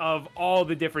floodgates of all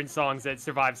the different songs that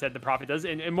Survive Said the Prophet does.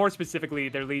 And more specifically,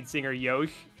 their lead singer,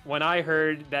 Yosh. When I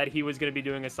heard that he was going to be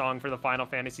doing a song for the Final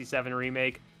Fantasy VII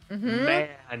Remake,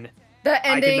 man, the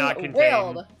ending not contain.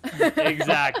 wailed.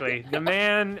 exactly. The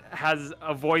man has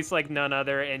a voice like none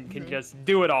other and can just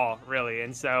do it all, really.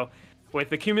 And so, with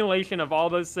the accumulation of all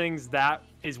those things, that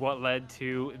is what led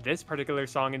to this particular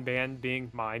song and band being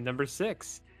my number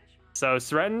 6. So,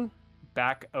 Sretten,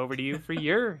 back over to you for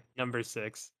your number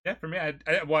 6. Yeah, for me, I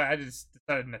just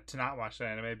decided to not watch the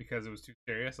anime because it was too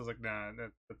serious. I was like, nah,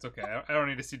 that's okay. I don't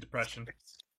need to see depression.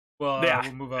 Well, Yeah,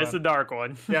 we'll move on. it's a dark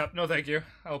one. Yeah, no, thank you.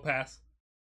 I'll pass.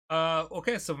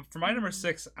 Okay, so for my number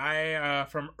 6, I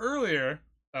from earlier,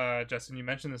 Justin, you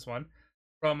mentioned this one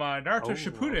from Naruto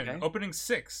Shippuden, okay. opening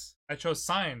 6. I chose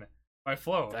 "Sign" by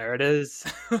Flow. There it is.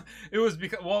 It was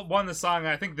because the song.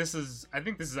 I think this is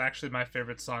actually my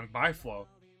favorite song by Flow,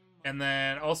 and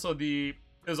then also it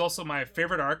was also my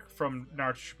favorite arc from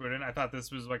Naruto Shippuden. I thought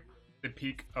this was like the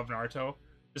peak of Naruto,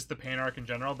 just the Pain arc in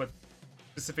general, but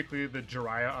specifically the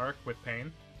Jiraiya arc with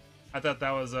Pain. I thought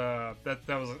that was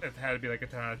it had to be like a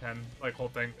 10 out of 10, like whole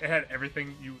thing. It had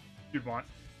everything you'd want,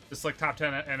 just like top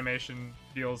 10 animation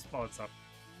deals, all that stuff.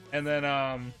 And then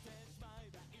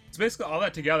so basically all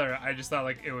that together, I just thought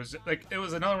it was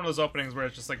another one of those openings where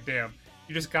it's just like, damn,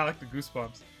 you just got like the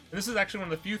goosebumps. And this is actually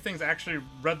one of the few things I actually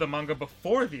read the manga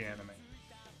before the anime,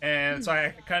 and so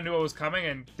I kind of knew what was coming.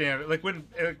 And damn, when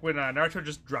Naruto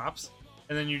just drops,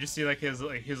 and then you just see his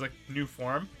new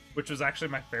form, which was actually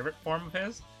my favorite form of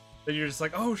his. Then you're just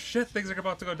like, oh shit, things are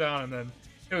about to go down, and then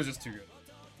it was just too good.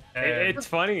 And It's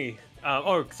funny.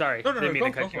 Oh, sorry. No, Didn't mean to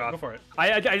go cut you off. Go for it.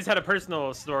 I just had a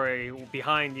personal story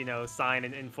behind, Sign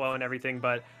and Flow and everything,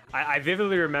 but I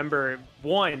vividly remember,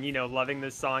 one, loving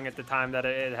this song at the time that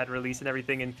it had released and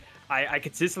everything, and I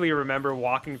consistently remember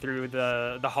walking through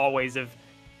the hallways of,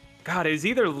 God, it was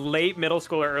either late middle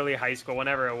school or early high school,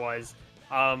 whenever it was,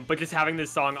 but just having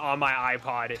this song on my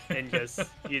iPod and just,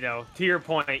 to your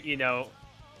point,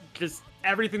 just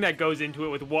everything that goes into it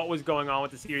with what was going on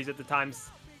with the series at the time,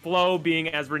 Flow being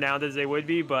as renowned as they would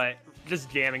be, but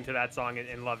just jamming to that song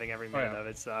and loving every minute of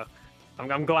it. So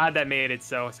I'm glad that made it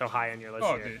so high on your list.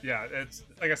 Oh, here. dude, yeah, it's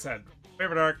like I said,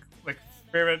 favorite arc, like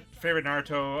favorite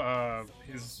Naruto,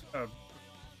 his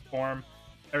form,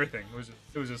 everything.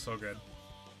 It was just so good,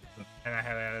 and I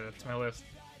had added it to my list.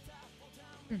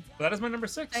 So that is my number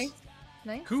 6.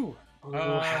 Nice. Cool. Ooh,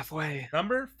 halfway.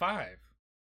 Number 5.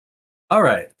 All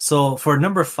right. So for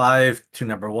number 5 to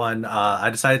number 1, I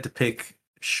decided to pick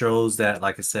shows that,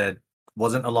 like I said,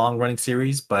 wasn't a long running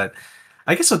series, but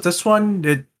I guess with this one,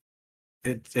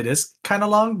 it is kind of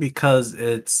long because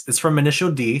it's from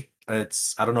Initial D. I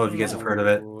don't know if you guys have heard of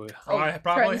it. Ooh. Oh, I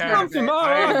probably Friends have. I think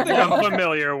I I'm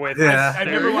familiar with Yeah. I've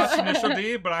never watched Initial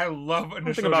D, but I love something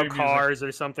Initial D about music. cars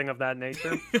or something of that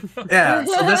nature. Yeah.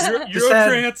 So this had,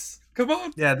 Eurotrance. Come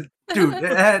on. yeah, dude,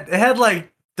 it had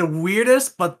like the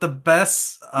weirdest but the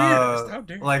best Weirdest, how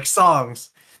dare you. like songs.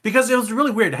 Because it was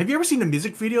really weird. Have you ever seen the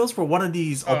music videos for one of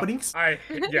these openings?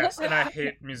 Yes, and I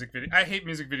hate music videos. I hate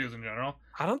music videos in general.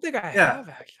 I don't think I Yeah. have,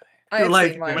 actually. I've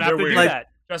like, seen I'm one. gonna have to They're do weird. that.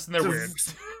 Justin, they're weird.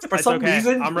 For That's some okay.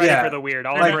 reason, I'm ready yeah. for the weird.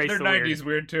 I'll They're embrace the 90s weird.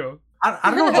 weird too.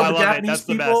 I don't know I about the love it. Japanese That's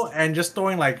the people best. and just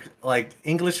throwing like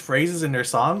English phrases in their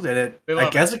songs, and They I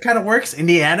love guess it kind of works in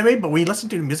the anime, but when you listen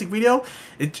to the music video,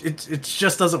 it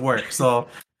just doesn't work. So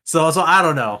I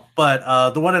don't know.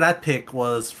 But the one that I picked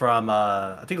was from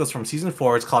I think it was from season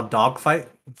 4. It's called Dogfight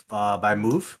by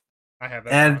Move, I have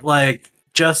that. and song. like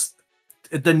just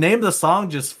the name of the song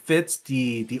just fits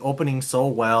the opening so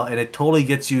well, and it totally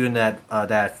gets you in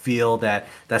that feel that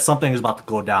something is about to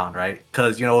go down, right?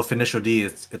 Because with Initial D,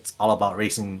 it's all about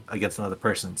racing against another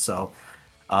person. So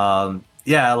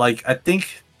yeah, like I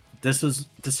think this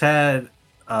had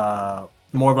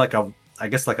more of like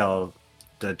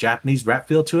the Japanese rap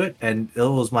feel to it, and it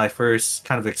was my first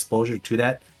kind of exposure to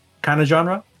that kind of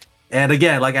genre. And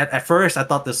again, like at first, I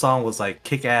thought this song was like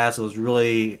kick ass.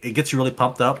 It gets you really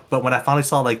pumped up. But when I finally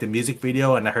saw like the music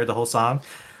video and I heard the whole song,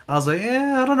 I was like,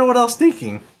 I don't know what I was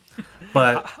thinking.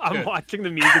 But I'm watching the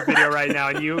music video right now,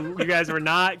 and you guys were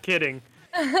not kidding.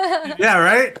 yeah,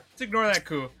 right? Let's ignore that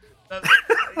coup.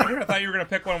 I thought you were gonna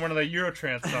pick one of the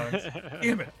Eurotrance songs.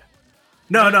 Damn it.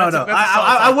 No. That's a solid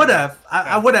I song would to have.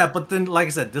 I would have. But then, like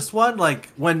I said, this one, like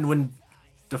when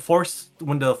the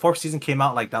fourth season came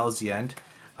out, like that was the end.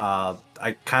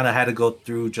 I kind of had to go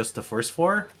through just the first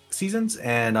 4 seasons,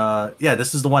 and yeah,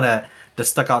 this is the one that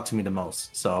stuck out to me the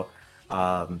most. So,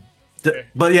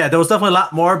 but yeah, there was definitely a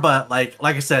lot more. But like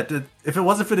I said, if it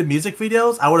wasn't for the music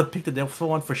videos, I would have picked a different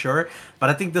one for sure. But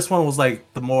I think this one was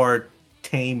like the more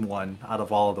tame one out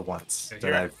of all of the ones that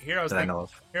I know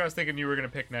of. Here I was thinking you were gonna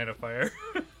pick Night of Fire.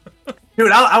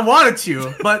 Dude, I wanted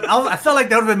to, but I felt like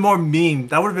that would have been more meme.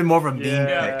 That would have been more of a meme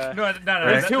Yeah. pick. No, It's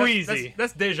that- too that's- easy.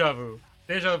 That's Deja Vu.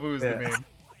 Deja Vu is the Yeah. meme.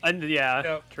 And yeah,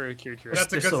 Yep. true. That's a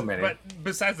There's good. so many. But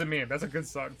besides the meme, that's a good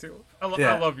song too. I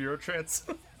Yeah. love Eurotrance.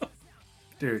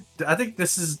 Dude, I think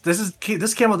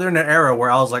this came out during an era where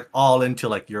I was like all into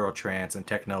like Eurotrance and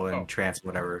techno and Oh. trance,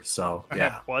 whatever. So I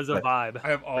yeah, Was a But- vibe. I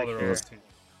have all the For roles too.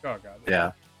 Oh god.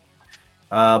 yeah.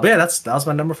 But yeah, that was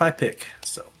my number 5 pick.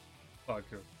 So Oh,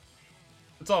 cool.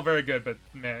 It's all very good, but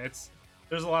man,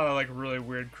 there's a lot of like really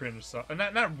weird cringe songs.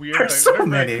 Not weird, There's but so they're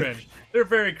many. very cringe. They're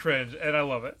very cringe, and I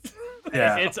love it.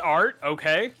 yeah, It's art,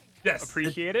 okay? Yes.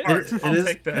 Appreciate it. art. it I'll is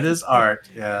take that. it is art.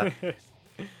 Yeah.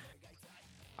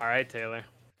 All right, Taylor.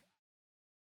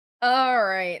 All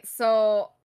right,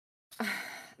 so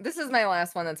this is my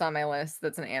last one that's on my list.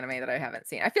 That's an anime that I haven't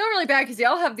seen. I feel really bad because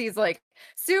y'all have these like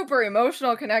super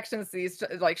emotional connections to these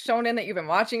like shonen that you've been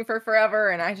watching for forever,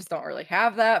 and I just don't really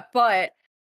have that. But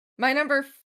my number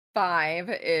 5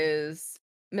 is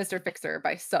Mr. Fixer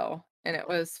by So, and it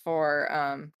was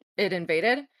for It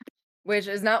Invaded, which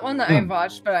is not one that I've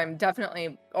watched, but I'm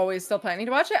definitely always still planning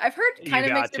to watch it. I've heard kind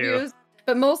You of mixed got to. reviews,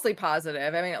 but mostly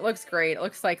positive. I mean, it looks great. It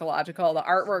looks psychological. The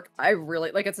artwork, I really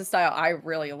like. It's a style I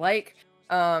really like.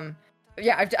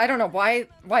 Yeah, I don't know why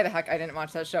the heck I didn't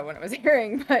watch that show when it was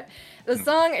airing, but the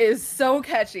song is so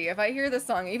catchy. If I hear this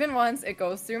song even once, it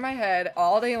goes through my head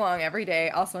all day long, every day.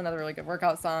 Also, another really good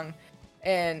workout song,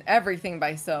 and everything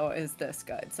by So is this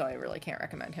good, so I really can't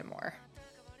recommend him more.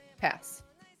 Pass.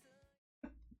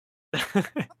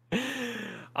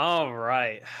 All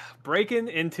right. Breaking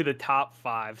into the top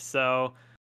 5. So,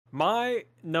 my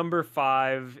number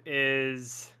 5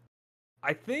 is,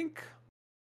 I think,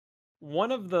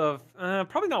 one of the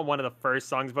probably not one of the first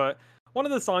songs, but one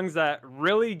of the songs that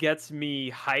really gets me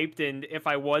hyped. And if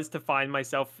I was to find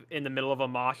myself in the middle of a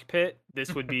mosh pit,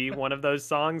 this would be one of those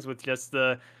songs with just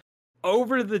the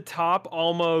over the top,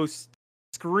 almost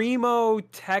screamo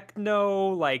techno,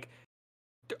 like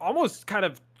almost kind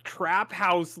of trap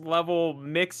house level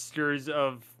mixtures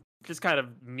of just kind of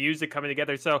music coming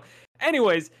together. So,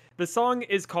 anyways, the song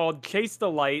is called Chase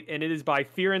the Light, and it is by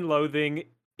Fear and Loathing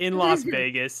in Las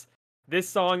Vegas. This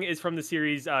song is from the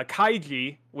series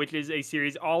Kaiji, which is a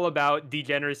series all about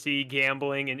degeneracy,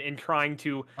 gambling, and trying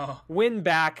to win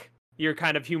back your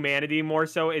kind of humanity more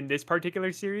so in this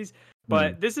particular series.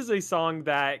 But this is a song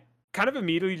that kind of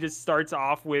immediately just starts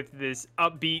off with this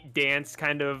upbeat dance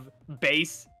kind of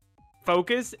bass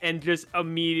focus and just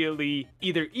immediately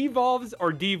either evolves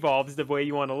or devolves, the way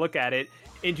you want to look at it,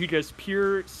 into just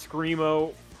pure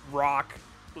screamo rock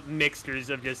mixtures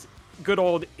of just good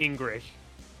old English.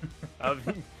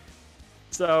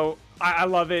 So I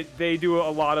love it. They do a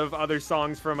lot of other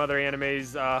songs from other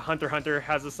animes. Hunter x Hunter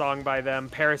has a song by them.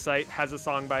 Parasite has a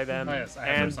song by them. Oh, yes,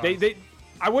 and they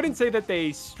I wouldn't say that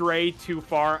they stray too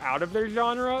far out of their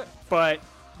genre, but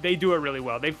they do it really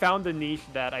well. They found a niche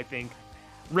that I think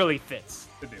really fits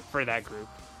for that group.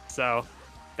 So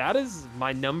that is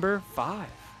my number 5.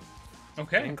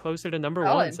 Okay. And closer to number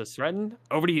 1. So Sretton,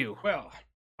 over to you. Well,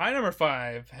 my number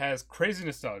 5 has Crazy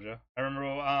Nostalgia. I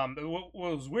remember what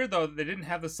was weird though, they didn't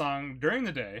have the song during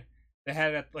the day. They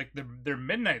had it at like their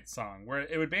midnight song, where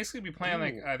it would basically be playing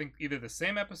like I think either the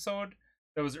same episode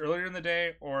that was earlier in the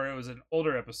day or it was an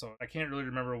older episode. I can't really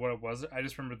remember what it was. I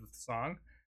just remember the song.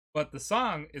 But the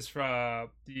song is from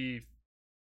the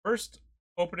first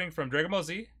opening from Dragon Ball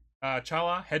Z,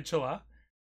 Chala, Head Chala,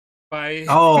 by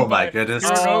my goodness,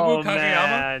 Hironobu Kageyama.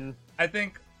 Man. I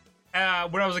think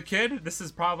when I was a kid, this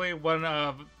is probably one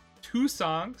of 2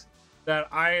 songs that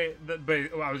I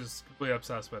was just completely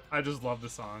obsessed with. I just love the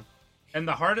song, and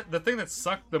the thing that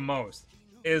sucked the most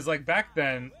is like back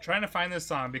then trying to find this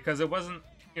song, because it wasn't,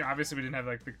 obviously we didn't have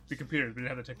like the computers, we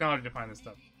didn't have the technology to find this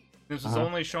stuff. This was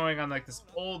only showing on like this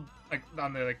old, like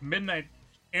on the like midnight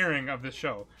airing of this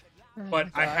show. But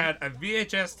I had a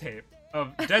VHS tape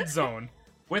of Dead Zone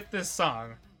with this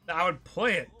song that I would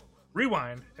play it,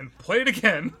 rewind, and play it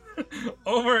again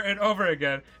over and over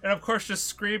again. And of course just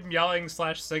scream, yelling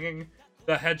 / singing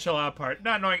the Head Chill Out part,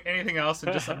 not knowing anything else,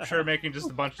 and just I'm sure making just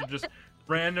a bunch of just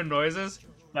random noises.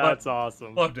 That's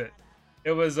awesome. Loved it.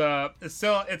 It was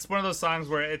it's one of those songs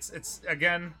where it's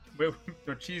again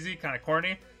cheesy, kind of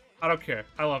corny. I don't care.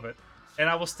 I love it. And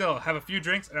I will still have a few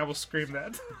drinks and I will scream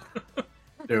that.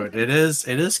 Dude, it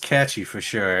is catchy for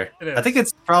sure. It is. I think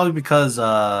it's probably because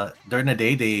during the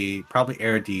day they probably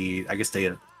aired the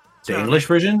English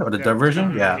version or the dub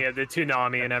version. Yeah, the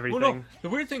Toonami and everything. Well, no, the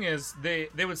weird thing is they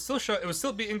would still show, it would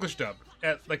still be English dub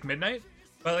at like midnight,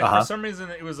 but like for some reason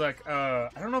it was like I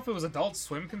don't know if it was Adult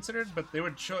Swim considered, but they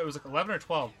would show it was like 11 or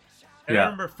 12. And I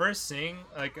remember first seeing,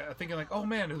 like, thinking, like, oh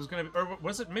man, it was gonna be, or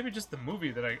was it maybe just the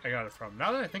movie that I got it from?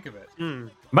 Now that I think of it,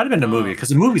 might have been the movie, because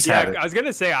the movies had it. I was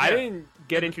gonna say I didn't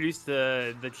get introduced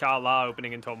to the Cha-La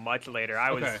opening until much later.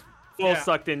 I was full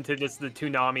sucked into just the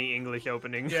Toonami English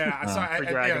opening. Yeah, for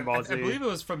Dragon Ball Z. I believe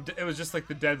it was just like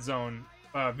the Dead Zone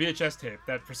VHS tape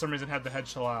that for some reason had the Head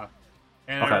Chala,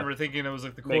 and I remember thinking it was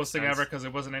like the coolest thing ever because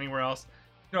it wasn't anywhere else.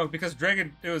 No, because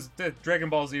it was the Dragon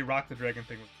Ball Z Rock the Dragon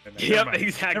thing. Yep,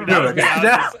 exactly.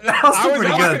 That was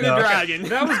pretty good. Dragon.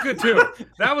 That was good too.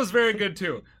 That was very good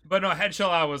too. But no, Head Shell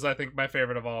Out was, I think, my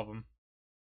favorite of all of them.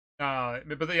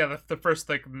 But yeah, the first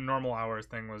like normal hours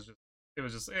thing was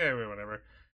just whatever.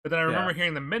 But then I remember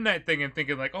hearing the midnight thing and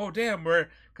thinking like, oh damn,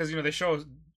 because they show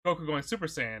Goku going Super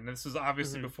Saiyan. And this was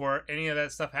obviously before any of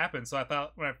that stuff happened. So I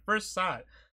thought when I first saw it,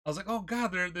 I was like, oh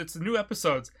god, it's new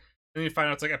episodes. Then you find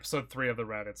out it's like episode 3 of the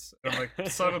Raditz. And I'm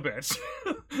like, son of a bitch.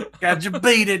 Got you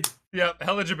baited. Yep,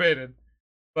 hella debated.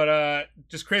 But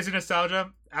just crazy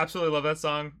nostalgia. Absolutely love that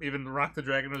song. Even Rock the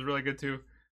Dragon was really good too,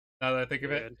 now that I think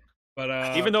of it.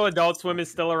 But even though Adult Swim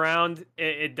is still around,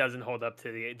 it doesn't hold up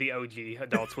to the OG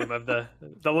Adult Swim of the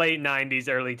late 90s,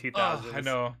 early 2000s. I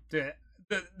know.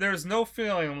 There's no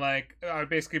feeling like I'd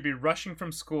basically be rushing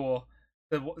from school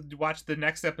to watch the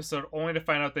next episode only to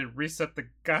find out they reset the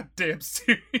goddamn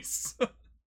series.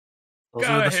 Those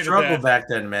were the struggle back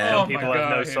then, man. Oh People my have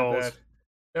god, no souls.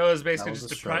 That was basically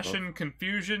just a depression, struggle.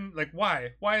 confusion. Like,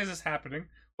 why? Why is this happening?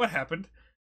 What happened?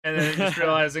 And then just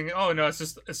realizing, oh no, it's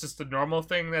just a normal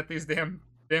thing that these damn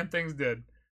things did.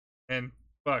 And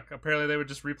fuck, apparently they would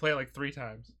just replay it like 3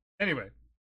 times. Anyway,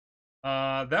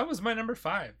 That was my number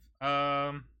 5.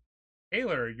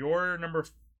 Taylor, your number.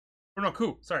 Oh no,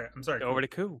 Koo. Sorry, I'm sorry. Over to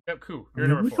Koo. Yep, Koo. You're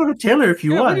number We 4. go to Taylor if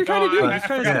you Yeah, what are want. you trying to do? No, You're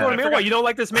trying to I go to man. forgot. What, you don't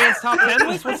like this man's top 10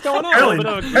 list? What's going on? Apparently- A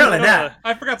little bit of- apparently not.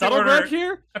 I forgot the Subtle order. grudge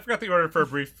here? I forgot the order for a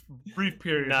brief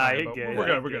period. Nah, of time, you're but good, We're you're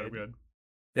good. We're good. good. We're good.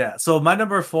 Yeah, so my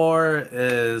number 4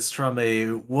 is from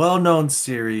a well-known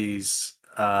series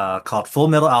called Full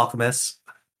Metal Alchemist.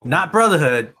 Not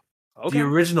Brotherhood, the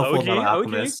original Full Metal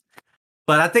Alchemist.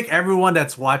 But I think everyone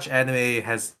that's watched anime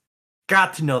has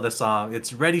got to know the song.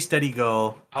 It's Ready Steady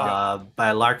Go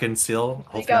by Larkin Seal.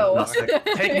 Hopefully I'm not sick.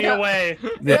 Take me Yeah. away.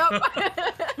 Yeah. Yep.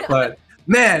 But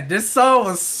man, this song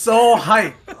was so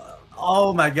hype.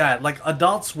 Oh my god! Like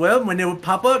Adult Swim, when it would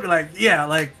pop up, like yeah,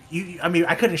 like you. I mean,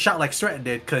 I couldn't shout like Stratton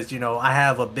did because I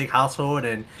have a big household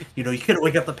and you couldn't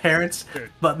wake up the parents. Dude.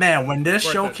 But man, when this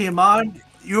Worth show it. came on,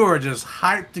 you were just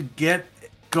hyped to get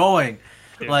going.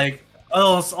 Dude. Like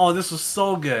this was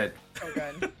so good. So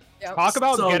good. Yep. Talk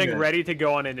about So getting good. ready to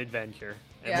go on an adventure.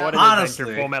 And Yeah. what an Honestly.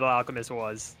 adventure Full Metal Alchemist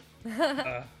was.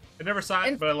 I never saw it,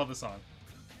 And- but I love the song.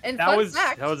 And That fun was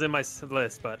fact, that was in my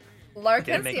list, but Lark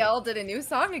Didn't make it. NCL did a new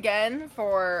song again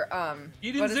for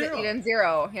Eden what is Zero. it? Eden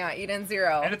Zero. Yeah, Eden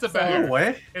Zero. And it's a So, banger. No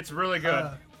way. It's really good.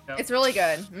 Uh, Yep. It's really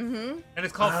good. Mm-hmm. And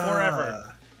it's called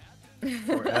Forever.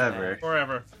 Forever.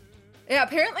 Forever. Yeah,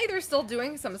 apparently they're still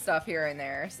doing some stuff here and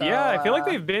there. So yeah, I feel like uh,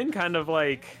 they've been kind of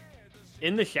like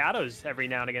in the shadows every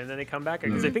now and again, and then they come back.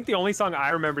 Because I Mhm. think the only song I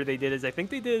remember they did is I think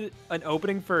they did an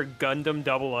opening for Gundam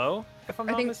 00, if I'm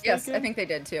I not think mistaken. yes, I think they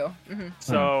did too. Hmm.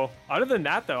 So other than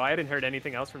that, though, I hadn't heard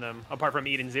anything else from them apart from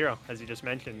Eden Zero, as you just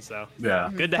mentioned. So Yeah.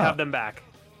 good to have them back.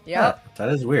 Yep. That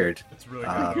is weird. It's really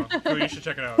Uh, good. Though. You should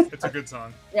check it out. It's a good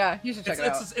song. Yeah, you should check it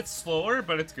out. It's slower,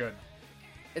 but it's good.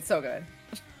 It's so good.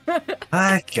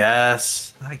 I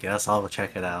guess I'll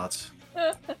check it out.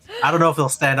 I don't know if they'll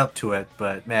stand up to it,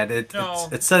 but man, No.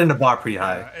 it's setting the bar pretty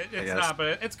high. Yeah, I it's guess. not,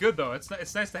 but it's good though. It's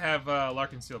nice to have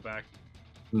Larkin Seal back.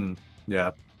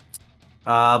 Yeah.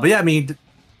 But yeah, I mean,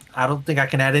 I don't think I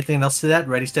can add anything else to that.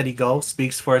 Ready, Steady, Go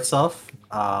speaks for itself.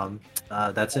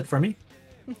 That's it for me.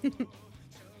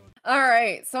 All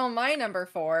right, so my number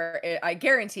 4, I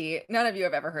guarantee none of you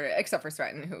have ever heard it, except for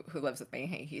Stratton, who lives with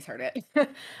me. He's heard it.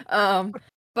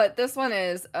 But this one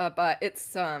is, but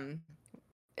it's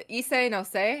Issei no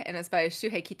Se, and it's by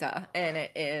Shuhei Kita, and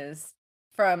it is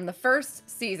from the first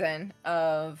season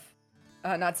of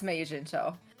Natsume Yujin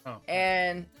Show. Oh.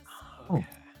 And Oh.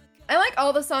 I like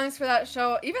all the songs for that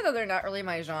show, even though they're not really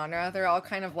my genre. They're all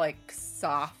kind of like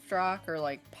soft rock or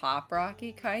like pop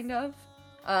rocky kind of.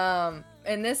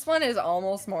 And this one is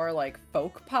almost more like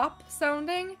folk pop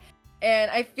sounding.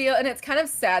 And I feel, and it's kind of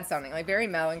sad sounding, like very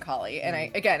melancholy.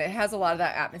 And again, it has a lot of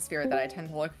that atmosphere that I tend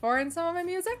to look for in some of my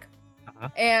music. Uh-huh.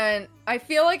 And I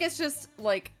feel like it's just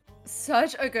like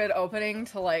such a good opening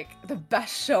to like the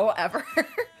best show ever.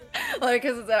 Like,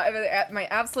 because it's my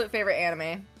absolute favorite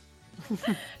anime.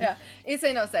 Yeah,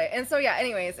 Issei no Se. And so yeah,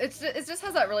 anyways, it just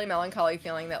has that really melancholy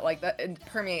feeling that like that it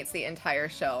permeates the entire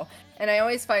show. And I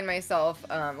always find myself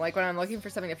like when I'm looking for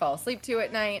something to fall asleep to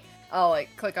at night, I'll like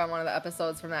click on one of the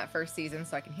episodes from that first season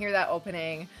so I can hear that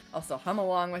opening. Also hum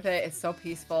along with it. It's so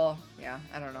peaceful. Yeah,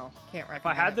 I don't know. Can't recommend. If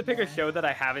I had it to pick a more. show that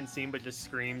I haven't seen but just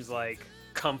screams like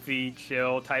comfy,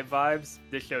 chill type vibes,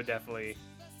 this show definitely.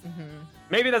 Mhm.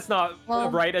 Maybe that's not Well- the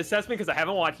right assessment because I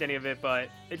haven't watched any of it, but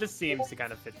it just seems to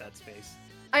kind of fit that space.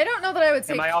 I don't know that I would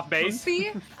say Am I off base? comfy.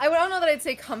 I don't know that I'd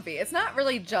say comfy. It's not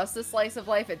really just a slice of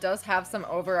life. It does have some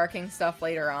overarching stuff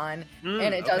later on,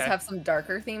 and it does okay. have some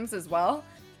darker themes as well.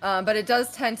 But it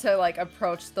does tend to like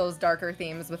approach those darker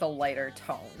themes with a lighter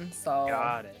tone. So,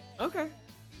 Got it. Okay.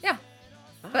 Yeah.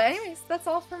 But anyways, that's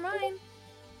all for mine.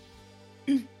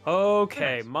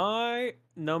 Okay, Nice. my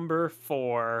number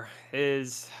 4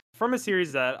 is from a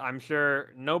series that I'm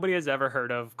sure nobody has ever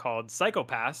heard of called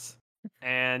Psycho-Pass.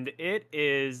 And it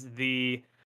is I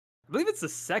believe it's the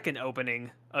second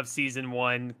opening of season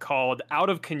 1 called Out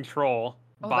of Control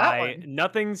Oh, that by one.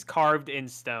 Nothing's Carved in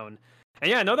Stone. And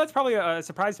yeah, I know that's probably a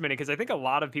surprise to many because I think a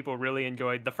lot of people really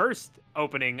enjoyed the first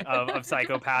opening of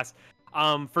Psycho-Pass.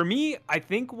 For me, I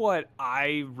think what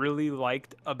I really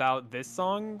liked about this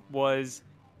song was,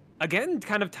 again,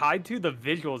 kind of tied to the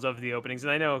visuals of the openings.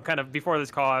 And I know kind of before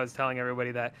this call, I was telling everybody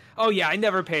that, oh yeah, I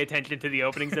never pay attention to the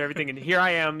openings and everything. And here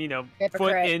I am, foot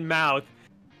Hypocrite. in mouth.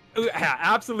 Ooh, yeah,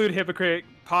 absolute hypocrite,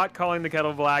 pot calling the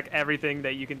kettle black, everything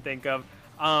that you can think of.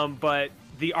 But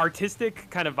the artistic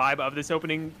kind of vibe of this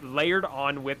opening layered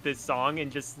on with this song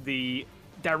and just the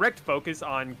direct focus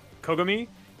on Kogami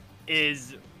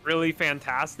is really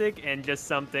fantastic and just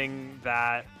something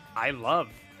that I love.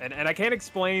 And I can't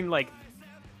explain, like,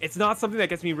 it's not something that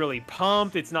gets me really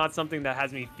pumped. It's not something that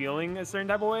has me feeling a certain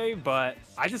type of way, but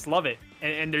I just love it.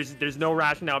 And there's no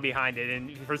rationale behind it.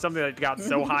 And for something that got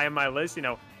so high on my list,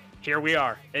 here we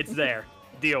are. It's there.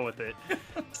 Deal with it.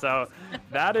 So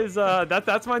that is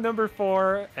that's my number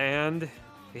 4. And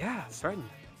yeah, starting.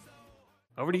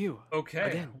 Over to you. Okay.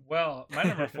 Again. Well, my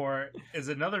number 4 is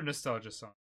another nostalgia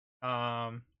song.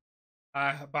 By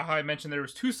how I mentioned there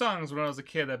was 2 songs when I was a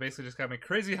kid that basically just got me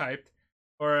crazy hyped.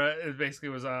 Or it basically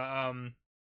was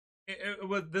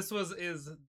this was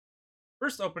his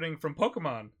first opening from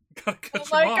Pokemon. Gotta cut Oh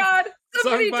my you off. god,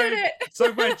 somebody did it.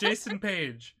 Sung by Jason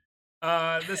Page.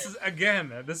 This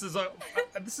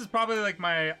is probably like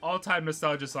my all-time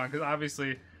nostalgia song because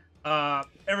obviously,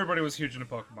 everybody was huge into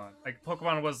Pokemon. Like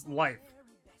Pokemon was life,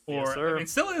 Yes, sir. I mean,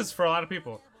 still is for a lot of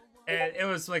people. And it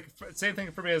was like same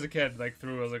thing for me as a kid. Like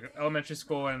through like elementary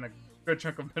school and a good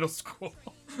chunk of middle school.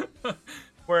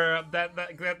 Where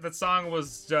that song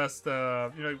was just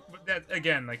that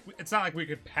again, like it's not like we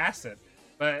could pass it,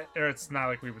 or it's not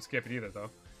like we would skip it either though.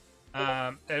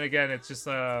 And again, it's just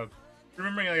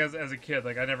remembering like as a kid,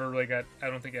 like I never really got, I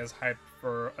don't think, as hyped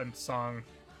for a song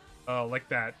like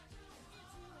that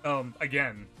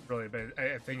again really, but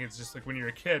I think it's just like when you're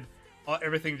a kid,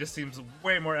 everything just seems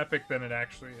way more epic than it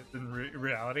actually is in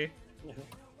reality.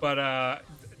 But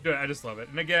dude, I just love it.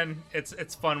 And again,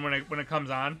 it's fun when it comes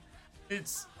on.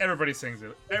 It's everybody sings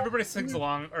it. Everybody sings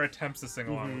along or attempts to sing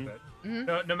along with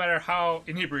it. No matter how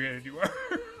inebriated you are,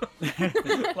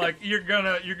 like you're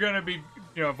gonna be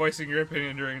voicing your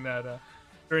opinion during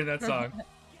that song.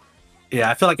 Yeah,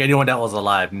 I feel like anyone that was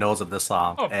alive knows of this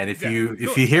song, and if you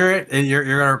hear it,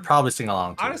 you're gonna probably sing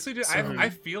along to Honestly, it. dude, So- I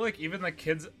feel like even the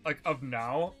kids like of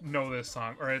now know this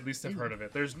song, or at least have heard of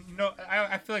it. There's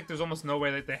I feel like there's almost no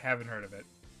way that they haven't heard of it.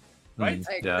 Right?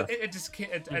 Yeah. It just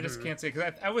can't. I just can't say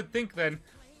because I would think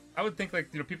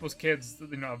like people's kids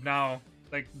of now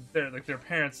like their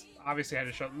parents obviously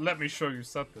had to let me show you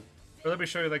something, or let me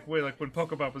show you like when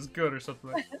Pokemon was good or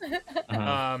something like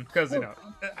because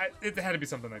it had to be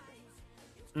something like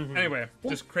that. Anyway,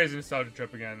 just crazy nostalgia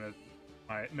trip again.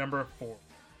 My number 4.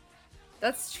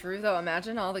 That's true though.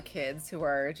 Imagine all the kids who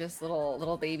are just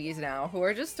little babies now who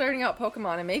are just starting out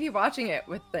Pokemon and maybe watching it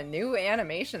with the new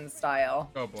animation style.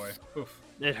 Oh boy, oof.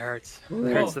 It hurts. Ooh.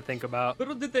 It hurts to think about.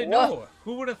 Little did they know.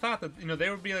 Who would have thought that they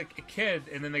would be like a kid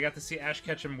and then they got to see Ash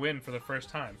Ketchum win for the first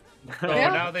time. So Yeah.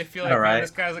 now they feel like man, this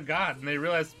guy's a god, and they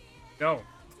realize no.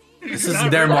 This he's is not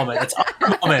their real. moment. It's our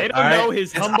moment. They don't all right? know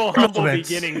his It's humble our moment.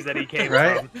 beginnings that he came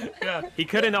Right? from. Yeah. He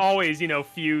couldn't always,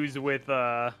 fuse with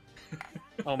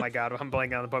oh my god, I'm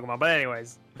blanking on the Pokemon. But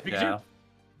anyways. Yeah.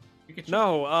 Pikachu?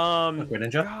 No,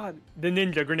 Greninja? God, the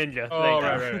Greninja. Oh,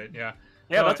 Thank you. right, yeah.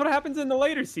 Yeah, So- that's what happens in the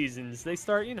later seasons. They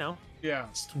start, Yeah.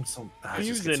 It's doing so- I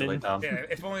Fusing just get so and- dumb. Yeah,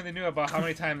 if only they knew about how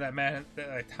many times that man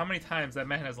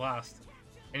has lost,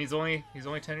 and he's only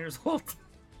 10 years old.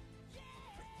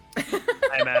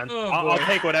 Hey man, Oh, I'll boy.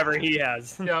 take whatever he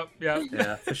has. Yep,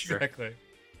 Yeah, for sure. exactly.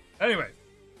 Anyway,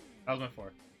 that was my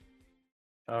 4.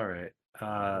 All right.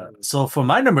 So for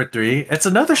my number 3, it's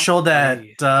another show that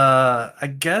I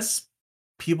guess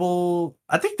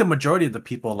I think the majority of the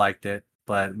people liked it,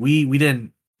 but we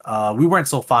didn't. We weren't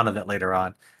so fond of it later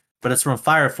on. But it's from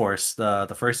Fire Force,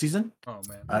 the first season. Oh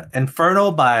man,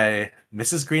 Inferno by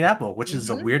Mrs. Green Apple, which is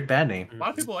a weird band name. a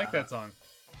lot of people like that song.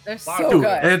 They're Wow. so Dude,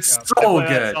 good. it's Yeah. so Play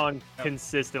that good. song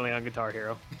consistently on Guitar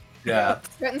Hero. Yeah.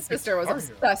 Trenton's sister was Guitar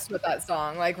Hero. obsessed with that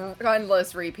song, like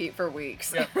endless repeat for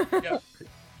weeks. Yeah, yeah.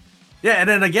 Yeah, and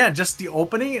then again, just the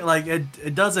opening, like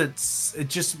it does it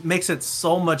just makes it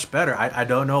so much better. I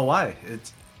don't know why.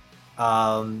 It's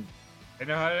They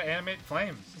know how to animate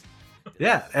flames.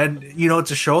 yeah, and it's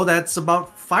a show that's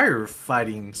about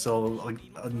firefighting. So like,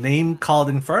 a name called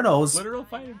Inferno's Literal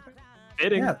fighting.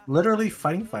 Fitting. yeah, literally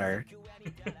fighting fire.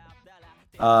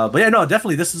 But yeah, no,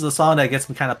 definitely this is a song that gets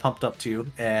me kind of pumped up too.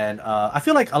 And I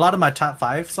feel like a lot of my top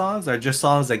 5 songs are just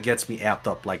songs that gets me amped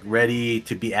up, like ready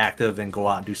to be active and go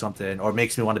out and do something, or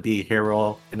makes me want to be a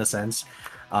hero in a sense.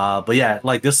 But yeah,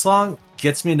 like this song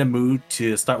gets me in the mood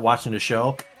to start watching the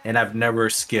show, and I've never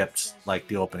skipped like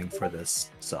the opening for this.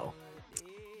 So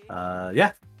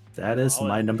yeah, that is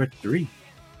my number 3.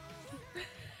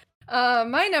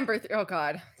 My number 3. Oh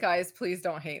God, guys, please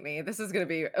don't hate me. This is gonna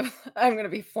be. I'm gonna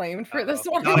be flamed for this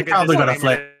one. Not a good Probably gonna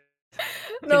disclaimer. flip.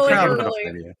 No, like Probably gonna really,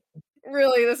 flame you.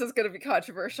 really, this is gonna be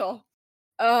controversial.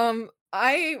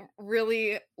 I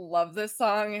really love this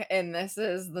song, and this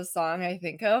is the song I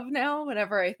think of now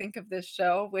whenever I think of this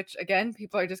show, which again,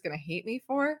 people are just gonna hate me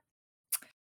for.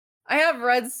 I have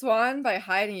Red Swan by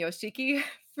Hyde and Yoshiki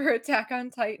for Attack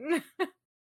on Titan.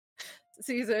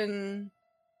 Season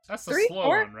That's the 3, slow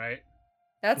 4? one, right?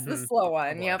 That's the slow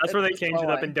one. Yep. That's where they it's the change slow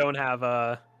it up one. and don't have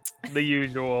the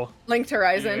usual. Linked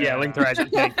Horizon. Yeah, Linked Horizon.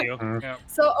 Thank you. Yeah.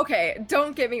 So, okay,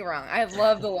 don't get me wrong. I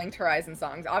love the Linked Horizon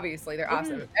songs. Obviously, they're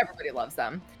awesome. Everybody loves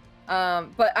them.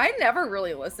 But I never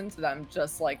really listened to them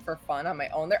just like for fun on my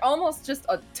own. They're almost just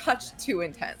a touch too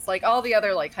intense. Like all the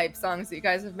other like hype songs that you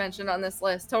guys have mentioned on this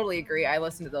list, totally agree. I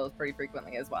listen to those pretty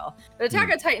frequently as well. But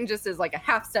Attack on Titan just is like a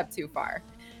half step too far.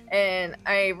 And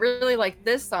I really like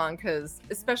this song because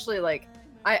especially like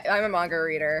I'm a manga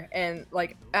reader and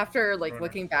like after like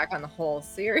looking back on the whole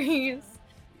series.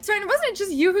 So wasn't it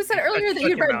just you who said earlier that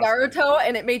you'd read Naruto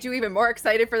and it made you even more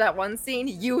excited for that one scene?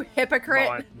 You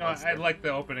hypocrite. No, I like the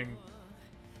opening.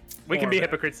 We can be more,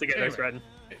 hypocrites together, anyway. Shredden.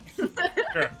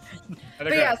 Sure.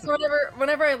 But yeah, so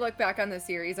whenever I look back on the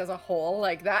series as a whole,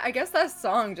 like that, I guess that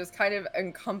song just kind of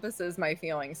encompasses my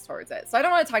feelings towards it. So I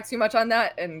don't want to talk too much on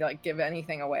that and like give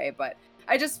anything away, but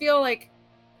I just feel like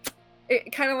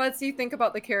it kind of lets you think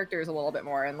about the characters a little bit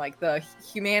more and like the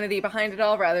humanity behind it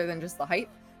all rather than just the hype.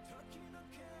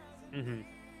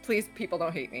 Please, people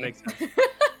don't hate me. Makes sense.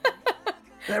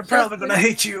 They're probably gonna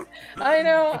hate you. I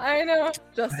know.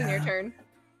 Justin, your turn.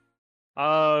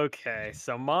 Okay,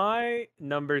 so my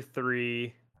number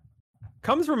 3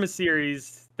 comes from a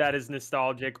series that is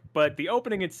nostalgic, but the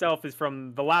opening itself is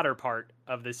from the latter part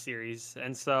of this series.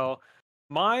 And so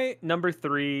my number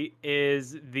 3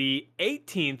 is the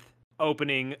 18th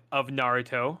opening of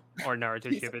Naruto, or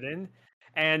Naruto Shippuden,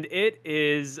 and it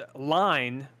is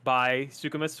Line by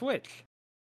Sukuma Switch.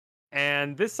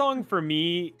 And this song for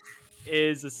me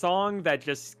is a song that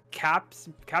just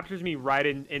captures me right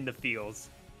in the feels.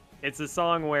 It's a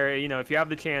song where, you know, if you have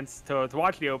the chance to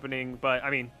watch the opening, but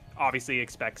I mean, obviously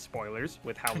expect spoilers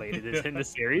with how late it is in the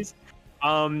series,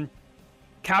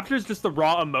 captures just the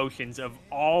raw emotions of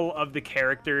all of the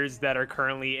characters that are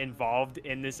currently involved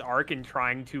in this arc and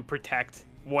trying to protect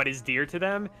what is dear to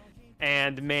them.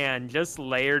 And man, just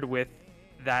layered with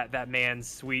that man's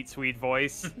sweet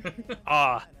voice.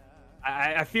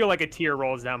 I feel like a tear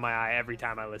rolls down my eye every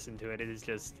time I listen to it. It is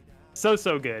just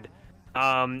so good.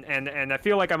 And I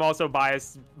feel like I'm also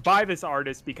biased by this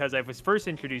artist because I was first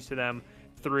introduced to them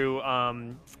through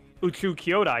Uchu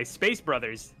Kyodai, Space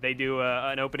Brothers. They do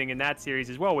an opening in that series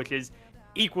as well, which is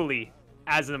equally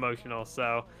as emotional.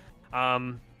 So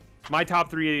my top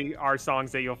 3 are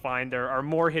songs that you'll find are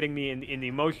more hitting me in the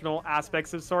emotional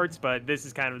aspects of sorts, but this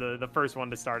is kind of the first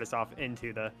one to start us off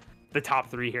into the top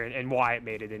 3 here and why it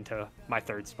made it into my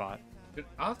 3rd spot.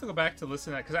 I'll have to go back to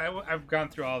listen to that because I've gone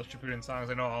through all the Shippuden songs.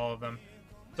 I know all of them.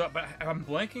 So, but I'm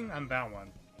blanking on that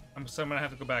one. So I'm gonna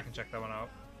have to go back and check that one out.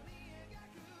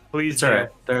 Please It's do.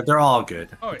 alright. They're all good.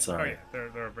 Oh, It's yeah, alright.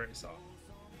 they're very solid.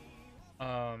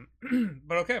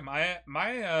 But okay,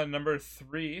 my number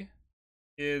 3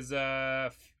 is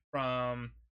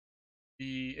from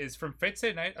Fate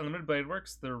Stay Night Unlimited Blade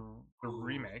Works, the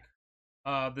remake.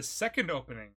 The second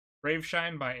opening, Brave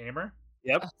Shine by Aimer.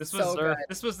 Yep. This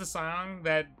was the song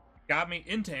that got me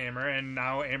into Aimer, and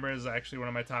now Aimer is actually one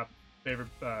of my top favorite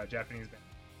Japanese bands.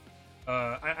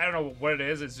 I don't know what it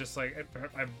is. It's just like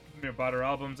I've bought her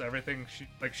albums, everything.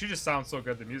 She just sounds so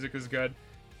good. The music is good,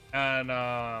 and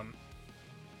I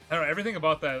don't know, everything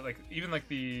about that. Like even like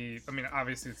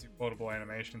obviously it's quotable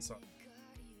animation, so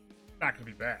it's not gonna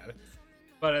be bad.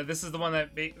 But this is the one that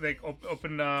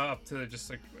opened up to just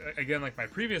like again like my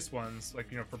previous ones, like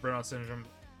for Burnout Syndrome,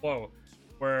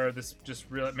 where this just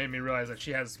made me realize that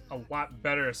she has a lot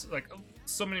better, like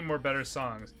so many more better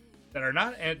songs that are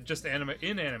not just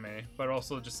anime, but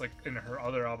also just like in her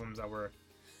other albums that were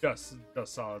just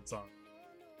solid songs.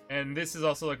 And this is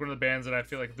also like one of the bands that I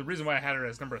feel like the reason why I had her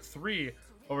as number 3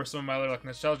 over some of my other like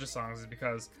nostalgia songs is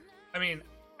because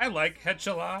I like Het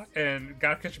Shala and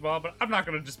Gotta Catch a Ball, but I'm not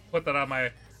gonna just put that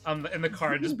in the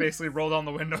car and just basically roll down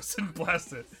the windows and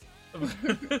blast it.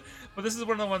 But this is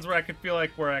one of the ones where I could feel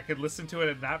like where I could listen to it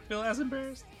and not feel as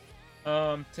embarrassed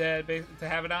to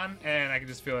have it on, and I can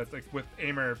just feel it like with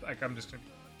Aimer, like I'm just gonna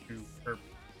do her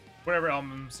whatever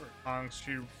albums or songs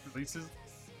she releases,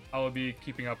 I will be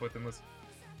keeping up with and listening.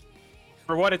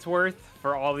 For what it's worth,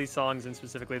 for all these songs and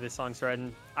specifically this song,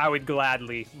 Shredden, I would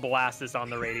gladly blast this on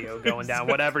the radio going down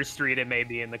whatever street it may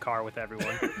be in the car with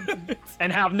everyone,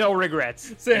 and have no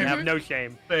regrets. Same. And have no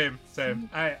shame. Same.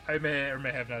 I may or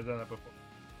may have not done that before.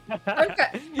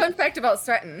 Fun fact about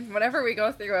Stretton: whenever we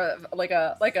go through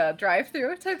a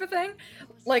drive-through type of thing,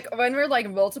 like when we're like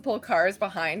multiple cars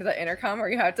behind the intercom where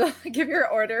you have to give your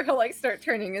order, he'll like start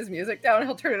turning his music down.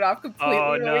 He'll turn it off completely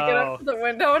when we get up to the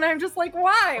window, and I'm just like,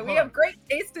 why? We have great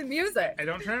taste in music. I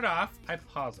don't turn it off. I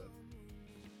pause it.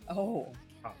 Oh.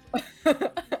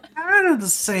 Kind of the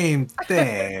same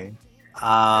thing.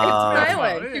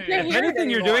 silent. You If can't If hear anything,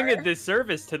 it you're doing a anymore.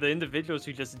 disservice to the individuals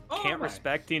who just Oh can't my.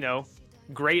 respect,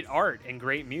 great art and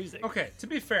great music. Okay, to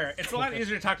be fair, it's a lot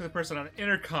easier to talk to the person on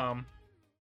intercom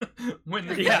when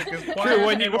the Yeah, music is true. quiet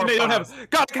When and more they don't paused. have,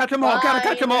 gotta catch them all, gotta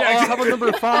catch them all. Yeah, How about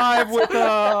number 5 with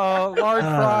large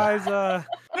fries?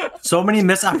 So many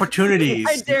missed opportunities.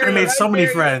 I You dare could have you. made so I many dare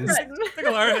you to friends.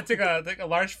 threaten. Take a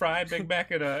large fry, Big Mac,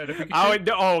 and a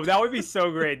Pikachu. That would be so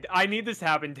great. I need this to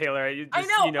happen, Taylor. I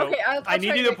know. Okay, I'll I try need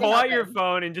to you to make it pull out your happen.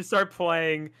 phone and just start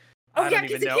playing. Oh, I yeah, don't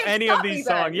 'cause even he know can't any stop of me these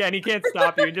then. songs. Yeah, and he can't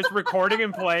stop you. And just recording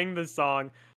and playing the song.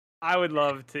 I would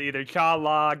love to either Cha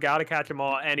La, Gotta Catch 'Em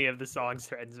All, any of the songs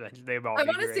Fred's mentioned. They've all I be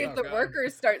want to great, see if Oh, the God.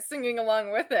 workers start singing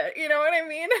along with it. You know what I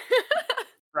mean?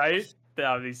 right?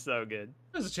 That would be so good.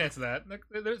 There's a chance of that. Like,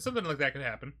 there's something like that could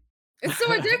happen. It's so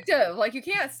addictive. Like you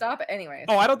can't stop it anyways.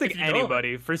 Oh, I don't think If you know it.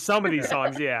 anybody. For some of these Yeah.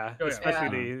 songs, yeah. Oh, yeah.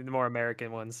 Especially Yeah. the more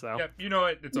American ones, so. Yep, you know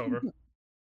it. It's over.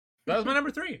 That was my number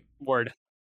 3. Word.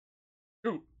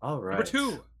 Ooh, All right. number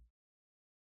 2.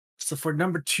 So for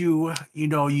number 2, you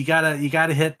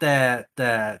gotta hit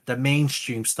the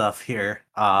mainstream stuff here.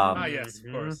 Yes, of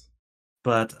Mhm. course.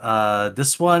 But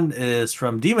this one is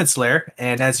from Demon Slayer,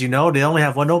 and as you know, they only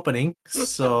have one opening.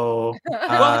 So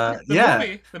Well,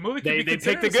 yeah, the movie could They be picked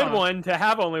considered a good song. one to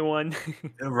have only one.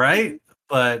 right.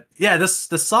 But yeah, this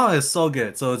song is so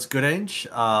good. So it's Good Age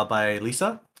by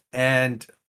Lisa, and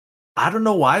I don't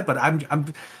know why, but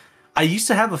I used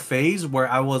to have a phase where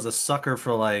I was a sucker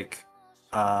for like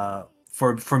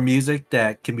for music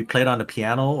that can be played on the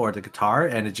piano or the guitar,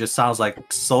 and it just sounds like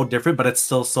so different, but it's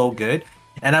still so good.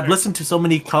 And I've listened to so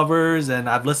many covers, and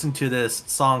I've listened to this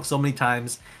song so many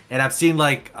times, and I've seen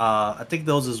like I think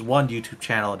there was this one YouTube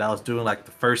channel that was doing like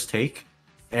the first take,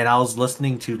 and I was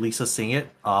listening to Lisa sing it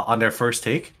on their first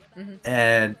take.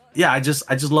 And yeah, I just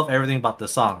love everything about the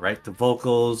song, right? The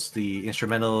vocals, the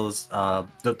instrumentals,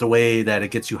 the way that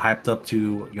it gets you hyped up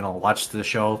to watch the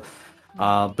show.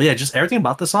 But yeah, just everything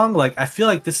about the song. Like I feel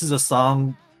like this is a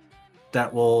song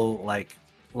that will like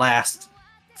last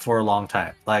for a long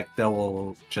time. Like that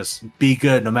will just be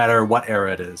good no matter what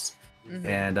era it is.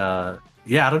 And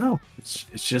yeah, I don't know. It's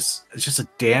just a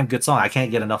damn good song. I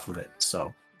can't get enough of it.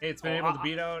 So Hey, it's been able to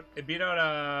beat out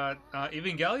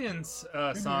Evangelion's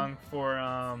song for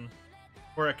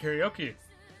a karaoke,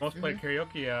 most played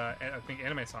karaoke I think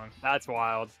anime song. That's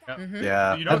wild.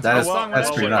 yeah, You know it's that a is, song when that's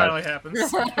that pretty shit nuts, finally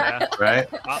happens. Yeah.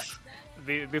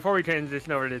 right? Before we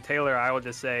transition over to Taylor, I will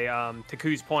just say, to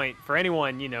Ku's point, for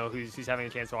anyone who's having a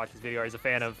chance to watch this video or is a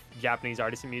fan of Japanese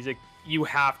artists and music, you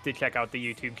have to check out the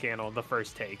YouTube channel, The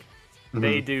First Take.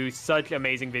 They do such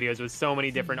amazing videos with so many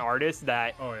different artists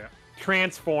that Oh yeah.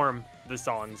 transform the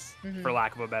songs, for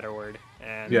lack of a better word.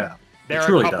 And Yeah, there it are a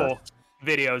truly couple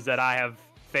videos that I have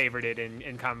favorited and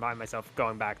kind of find myself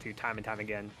going back to time and time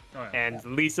again. Oh yeah. And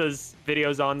Lisa's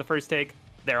videos on The First Take,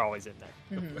 they're always in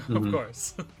there. Of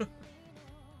course.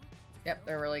 Yep,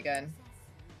 they're really good.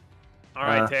 All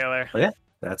right, Taylor.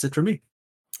 That's it for me.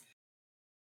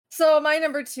 So my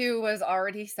number 2 was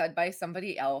already said by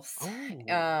somebody else. Oh.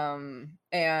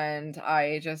 And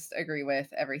I just agree with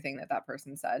everything that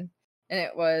person said. And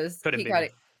it was Couldn't be me.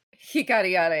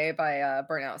 Hikari Yare by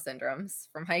Burnout Syndromes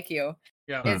from Haikyuu.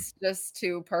 Yeah. It's just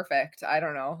too perfect. I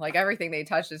don't know. Like everything they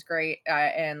touched is great.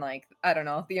 And like, I don't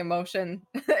know, the emotion.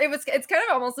 It's kind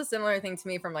of almost a similar thing to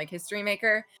me from like History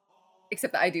Maker.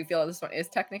 Except that I do feel this one is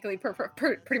technically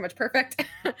pretty much perfect.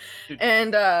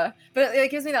 And but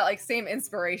it gives me that like same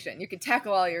inspiration. You could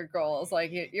tackle all your goals, like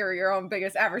you're your own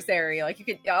biggest adversary, like you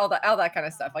could all that kind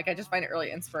of stuff. Like I just find it really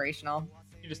inspirational.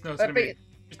 You just know it's But gonna be.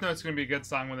 Just know it's gonna be a good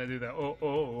song when they do that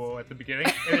oh at the beginning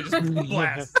and it just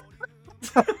blasts.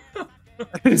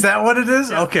 Is that what it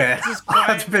is? Yeah, okay. It's just I'll have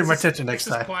quiet. to pay It's more just- attention it's next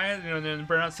just time. quiet, and then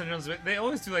Burnout Syndromes. They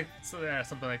always do like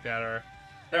something like that, or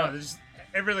I don't know. They just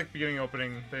every like beginning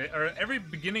opening, or every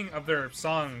beginning of their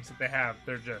songs that they have,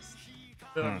 they're just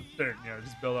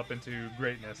just build up into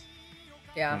greatness.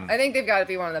 Yeah, I think they've got to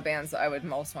be one of the bands that I would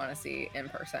most want to see in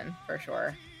person for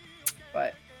sure.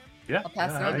 But Yeah. I'll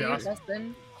pass it on that'd to be you, awesome.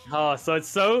 Justin. Oh,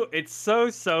 so it's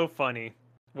so funny.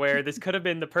 Where this could have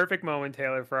been the perfect moment,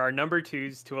 Taylor, for our number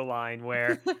 2s to align.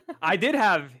 Where I did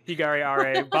have Higari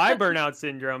Are by Burnout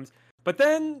Syndromes, but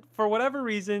then for whatever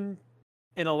reason,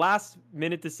 in a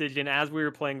last-minute decision, as we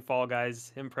were playing Fall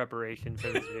Guys in preparation for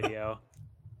this video,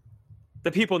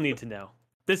 the people need to know.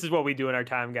 This is what we do in our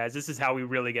time, guys. This is how we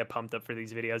really get pumped up for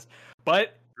these videos.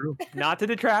 But not to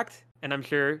detract, and I'm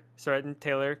sure Sretton,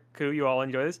 Taylor, Ku, you all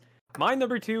enjoy this. My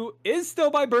number 2 is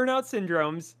still by Burnout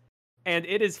Syndromes, and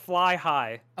it is Fly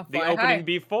High, Oh, the Fly opening High.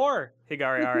 before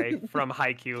Higari Are from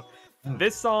Haikyuu.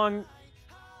 This song,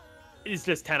 is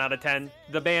just 10 out of 10.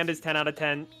 The band is 10 out of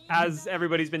 10. As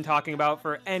everybody's been talking about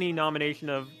for any nomination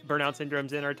of Burnout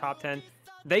Syndrome's in our top 10,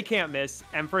 they can't miss.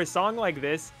 And for a song like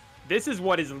this is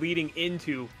what is leading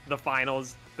into the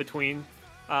finals between,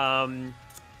 oh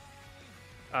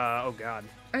God.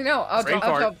 I know. I'll jump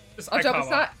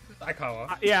aside.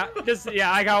 Aikawa.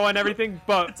 I got one and everything,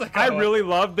 but I really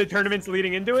love the tournaments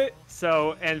leading into it.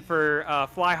 So, and for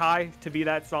Fly High to be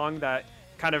that song that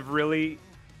kind of really,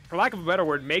 for lack of a better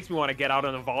word, makes me want to get out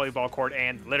on a volleyball court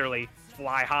and literally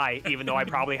fly high, even though I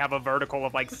probably have a vertical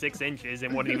of like 6 inches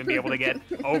and wouldn't even be able to get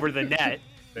over the net.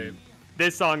 Same.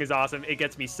 This song is awesome. It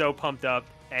gets me so pumped up,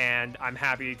 and I'm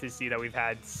happy to see that we've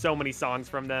had so many songs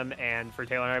from them, and for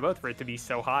Taylor and I both, for it to be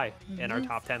so high in our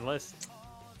top 10 list.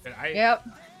 And Yep.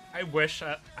 I wish,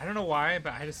 I don't know why,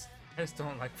 but I just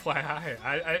don't like Fly High.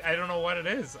 I don't know what it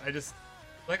is. I just,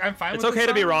 like, I'm fine It's with okay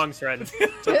to be wrong, Sren.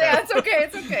 Yeah, it's okay.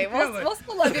 It's okay. We'll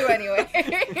still love you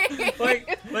anyway.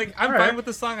 like I'm fine with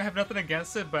the song. I have nothing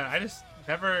against it, but I just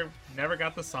never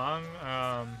got the song.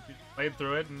 Played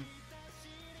through it, and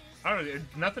I don't know.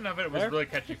 Nothing of it was really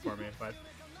catchy for me. But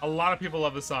a lot of people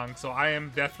love the song, so I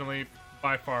am definitely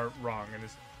by far wrong. And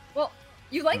it's Well,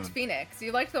 you liked Phoenix.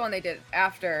 You liked the one they did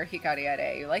after Hikari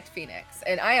Ade. You liked Phoenix,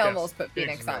 and I almost put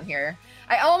Phoenix on here.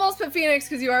 I almost put Phoenix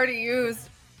because you already used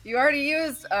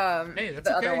hey, that's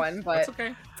the okay. other one, but That's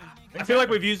okay. I feel like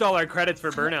we've used all our credits for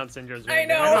Burnout Syndromes. I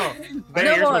know. Their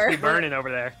No ears must more. be burning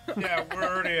over there. Yeah, we're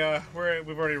already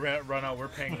we've already run out. We're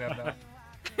paying them now.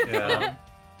 Yeah.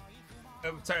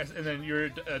 Sorry, and then you're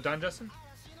done, Justin?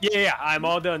 Yeah, I'm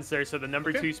all done, sir. So the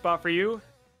number 2 spot for you,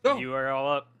 Go. you are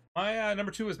all up. My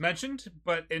number 2 was mentioned,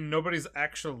 but in nobody's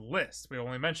actual list. We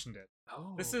only mentioned it.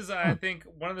 Oh. This is, I think,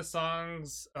 one of the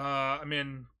songs,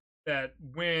 that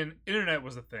when internet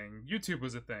was a thing, YouTube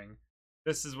was a thing,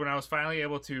 this is when I was finally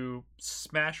able to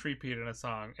smash repeat in a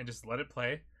song and just let it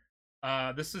play.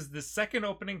 This is the second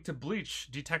opening to Bleach,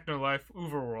 Detecno Life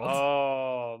Overworld.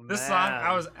 Oh, man. This song,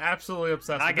 I was absolutely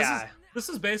obsessed with. guy. This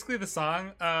is basically the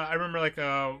song. I remember, like,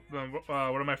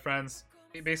 one of my friends,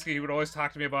 he would always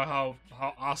talk to me about how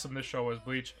awesome this show was,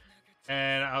 Bleach.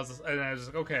 And I was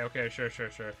just like, okay, sure.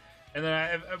 And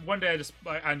then one day I just,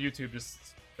 on YouTube, just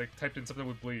like typed in something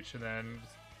with Bleach, and then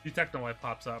Detecno Life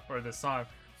pops up, or this song.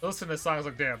 I listened to this song, I was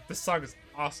like, damn, this song is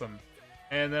awesome.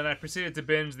 And then I proceeded to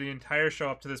binge the entire show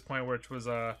up to this point, which was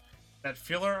that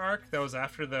filler arc that was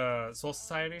after the Soul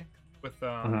Society with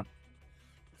Oh,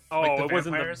 like the it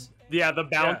wasn't vampires. the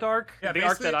Bount arc? Yeah, the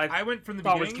arc that I went from the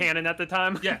thought beginning. was canon at the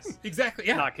time? Yes, exactly.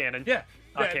 Yeah, Not canon. Yeah,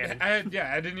 Not canon. I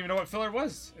didn't even know what filler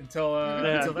was until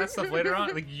that stuff later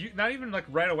on. Like not even like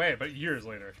right away, but years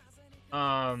later.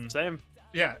 Same.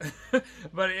 Yeah,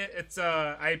 but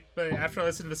but after I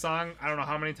listened to the song, I don't know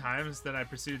how many times, then I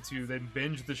proceeded to then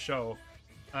binge the show,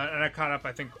 and I caught up.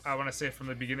 I think I want to say from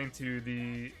the beginning to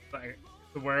the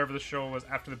wherever the show was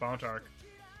after the Bount arc,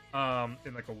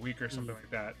 in like a week or something like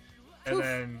that, and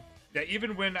then. Yeah,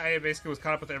 even when I basically was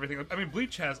caught up with everything, I mean,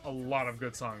 Bleach has a lot of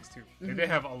good songs too. Like, they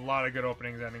have a lot of good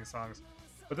openings, ending songs.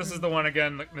 But this is the one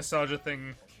again, like nostalgia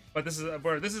thing. But this is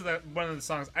one of the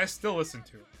songs I still listen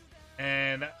to,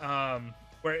 and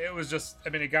where it was just, I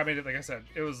mean, it got me to, like I said,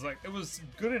 it was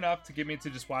good enough to get me to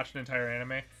just watch an entire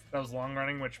anime that was long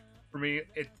running. Which for me,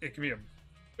 it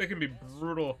can be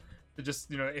brutal to just,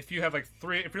 you know, if you have like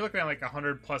if you're looking at like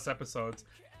 100+ episodes,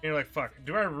 and you're like, fuck,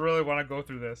 do I really want to go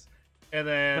through this? And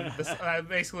then I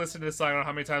basically listened to the song. I don't know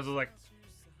how many times I was like,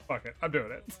 fuck it, I'm doing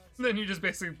it. And then you just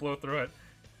basically blow through it.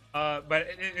 But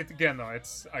it again though,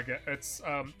 it's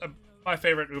my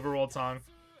favorite Overworld song.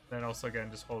 And also again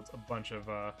just holds a bunch of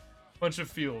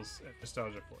feels and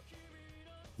nostalgia for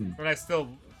it. And I still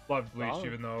love Bleach,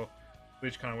 even though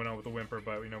Bleach kind of went out with a whimper.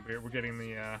 But you know, we're getting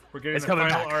the final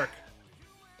back. arc.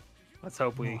 Let's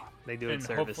hope they do it And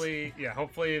service.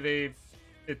 hopefully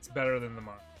it's better than the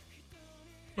manga.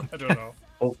 I don't know.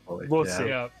 Hopefully. We'll yeah. see.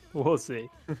 Yeah. We'll see.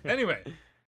 Anyway,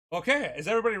 okay, is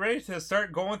everybody ready to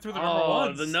start going through the number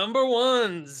ones? The number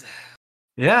ones.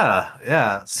 Yeah.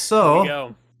 Here we So,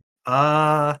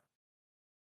 go.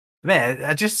 man,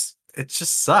 it just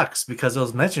sucks because it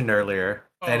was mentioned earlier,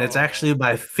 and it's Oh. actually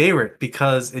my favorite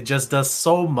because it just does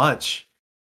so much.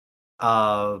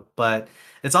 But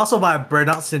it's also by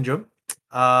Burnout Syndrome.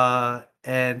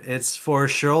 And it's for a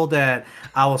show that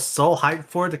I was so hyped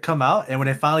for it to come out, and when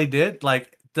it finally did,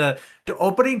 like the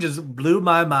opening just blew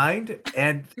my mind,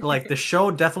 and like the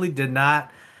show definitely did not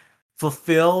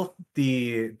fulfill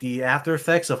the after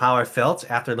effects of how I felt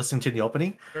after listening to the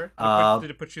opening. Sure. Did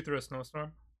it put you through a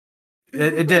snowstorm?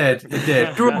 It did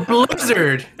through a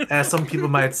blizzard, as some people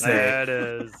might say. There it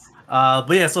is.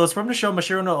 But yeah, so it's from the show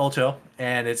Mashiro no Oto,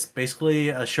 and it's basically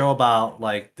a show about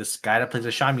like this guy that plays a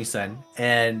shamisen.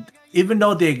 And even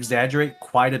though they exaggerate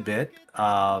quite a bit,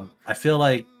 I feel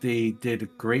like they did a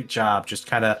great job just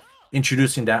kind of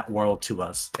introducing that world to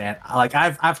us. And like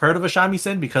I've heard of a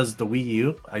shamisen because the Wii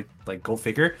U, I like go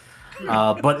figure.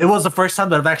 But it was the first time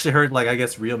that I've actually heard like I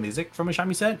guess real music from a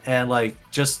shamisen, and like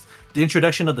just the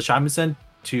introduction of the shamisen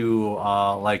to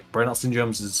like Burnout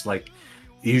Syndrome's is like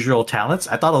usual talents.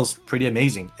 I thought it was pretty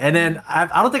amazing. And then I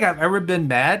don't think I've ever been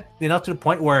mad enough to the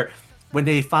point where when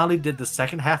they finally did the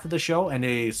second half of the show and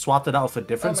they swapped it out with a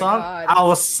different Oh my song, God. I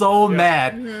was so Yeah.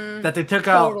 mad Mhm. that they took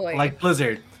Totally. out like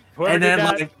Blizzard. Whoever And did then,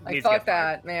 that like, Like needs to fuck get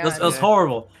fired. that, man. It was Yeah.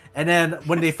 horrible. And then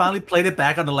when they finally played it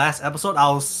back on the last episode, I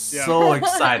was Yeah. so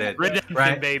excited. Redemption,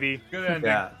 Right? baby. Good ending.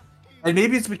 Yeah. And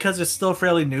maybe it's because it's still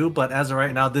fairly new, but as of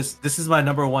right now, this is my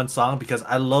number one song because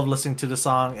I love listening to the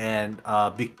song, and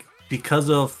because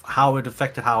of how it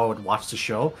affected how I would watch the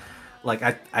show, like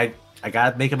I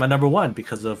gotta make it my number one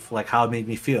because of like how it made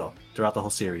me feel throughout the whole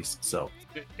series. So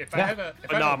If I Yeah. had a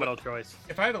Phenomenal choice.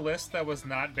 if I had a list that was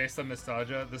not based on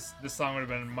nostalgia, this song would have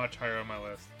been much higher on my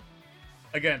list.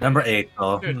 Again, number 8,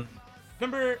 though, Dude.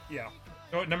 number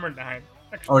 9.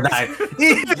 Actually. or 9,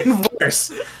 even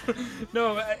worse.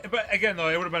 No, but again though,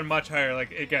 it would have been much higher.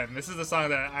 Like again, this is a song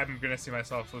that I'm gonna see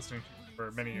myself listening to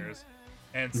for many years,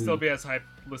 and still be as hyped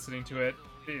listening to it,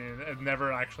 and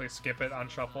never actually skip it on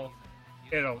shuffle.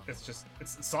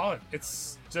 It's solid.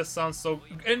 It's just sounds so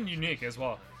and unique as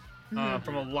well.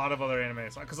 From a lot of other anime,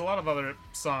 because a lot of other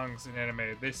songs in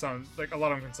anime, they sound like a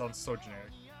lot of them can sound so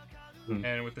generic,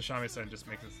 and with the shamisen, just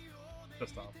makes it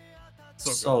just off.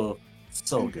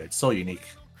 So good, so unique.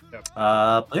 Yep.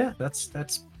 But yeah, that's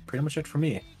pretty much it for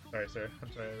me. Sorry, sir.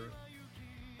 I'm sorry.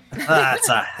 That's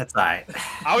all right.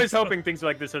 I was hoping things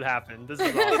like this would happen. This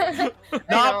is awesome. I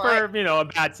Not know, for a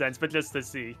bad sense, but just to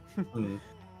see. Mm,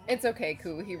 It's okay,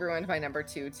 Koo. He ruined my number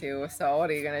 2 too. So what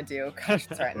are you gonna do? Gosh,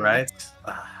 it's right. right?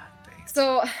 Thanks.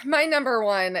 So my number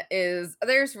 1 is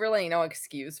there's really no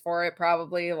excuse for it.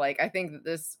 Probably like I think that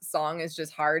this song is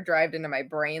just hard drived into my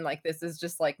brain. Like this is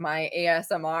just like my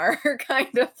ASMR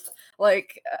kind of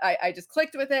like I just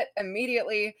clicked with it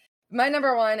immediately. My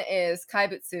number 1 is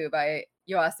Kaibutsu by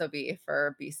YOASOBI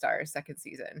for Beastar's second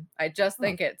season. I just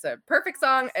think it's a perfect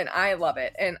song and I love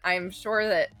it. And I'm sure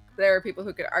that there are people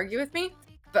who could argue with me,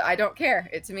 but I don't care.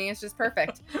 To me, it's just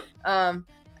perfect.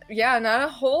 Yeah, not a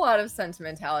whole lot of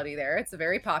sentimentality there. It's a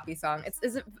very poppy song. Is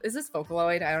this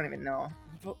Vocaloid? I don't even know.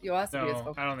 YOASOBI is No,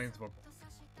 Vocaloid. I don't think it's vocal.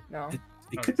 No.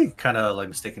 It could be kind of like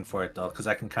mistaken for it though, because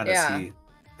I can kind of Yeah. see,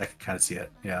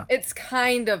 it. Yeah. It's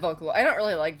kind of Vocaloid. I don't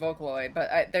really like Vocaloid, but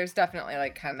there's definitely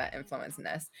like kind of that influence in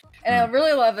this. And I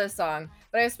really love this song,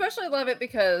 but I especially love it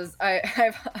because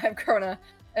I've grown a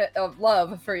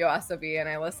love for YOASOBI and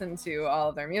I listen to all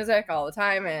of their music all the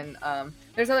time. And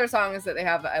there's other songs that they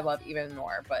have that I love even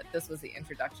more, but this was the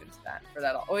introduction to that. For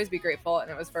that, I'll always be grateful.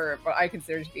 And it was for what I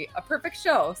consider to be a perfect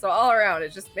show. So all around,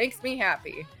 it just makes me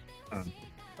happy. I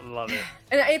love it.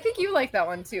 And I think you like that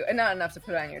one too. And not enough to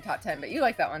put it on your top 10, but you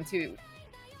like that one too.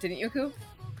 Didn't you, Koo?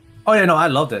 Oh yeah, no, I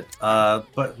loved it.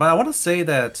 But I want to say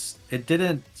that it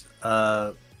didn't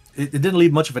it didn't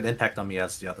leave much of an impact on me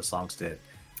as the other songs did.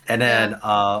 And then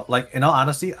like in all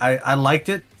honesty, I liked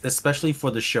it especially for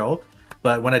the show,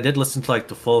 but when I did listen to like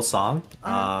the full song,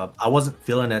 I wasn't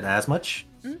feeling it as much.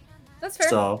 That's fair.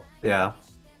 So yeah,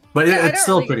 but Yeah, I it's don't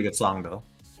still really- a pretty good song though.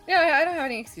 Yeah, I don't have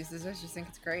any excuses. I just think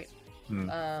it's great. Mm.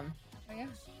 But yeah,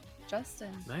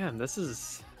 Justin. Man, this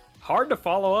is hard to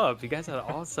follow up. You guys had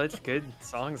all such good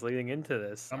songs leading into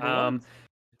this. Number one.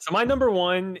 So my number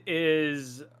 1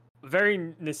 is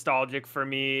very nostalgic for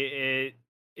me. It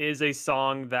is a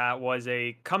song that was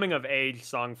a coming of age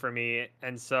song for me,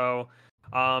 and so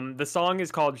the song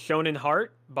is called "Shonen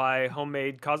Heart" by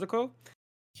Homemade Kazuko.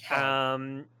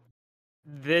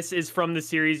 This is from the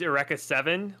series Eureka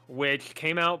 7, which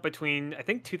came out between I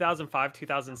think 2005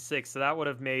 2006. So that would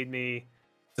have made me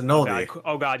To know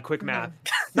oh god, quick math.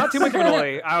 Not too much of an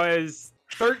oldie. I was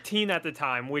 13 at the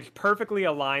time, which perfectly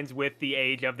aligns with the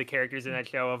age of the characters in that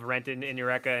show of Renton and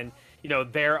Eureka, and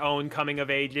their own coming of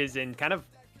ages and kind of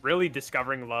really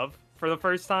discovering love for the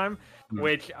first time,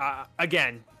 which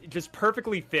again just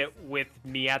perfectly fit with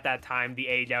me at that time, the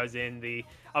age I was in, the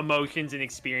emotions and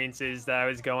experiences that I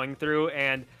was going through.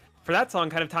 And for that song,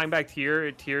 kind of tying back to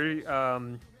your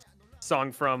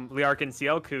song from Liark and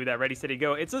CLQ, that Ready Steady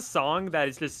Go, it's a song that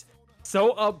is just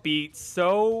so upbeat,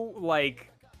 so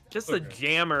like just a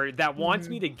jammer that wants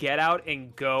me to get out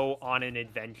and go on an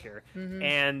adventure.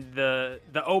 And the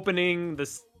opening,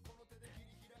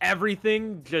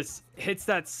 everything just hits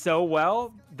that so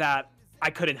well that I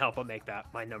couldn't help but make that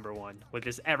my number one with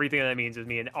just everything that means with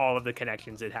me and all of the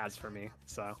connections it has for me.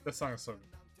 So This song is so good.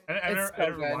 I It's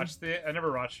never so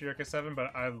good. watched Eureka 7,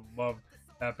 but I love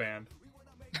that band.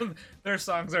 Their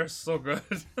songs are so good.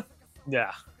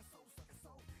 yeah.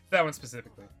 That one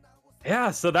specifically.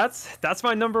 Yeah, so that's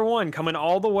my number one, coming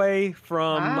all the way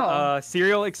from Wow.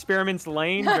 Serial Experiments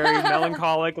Lane, very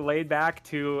melancholic, laid back,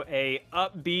 to a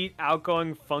upbeat,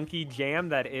 outgoing, funky jam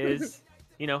that is,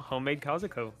 Homemade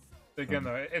Kazuko. Again,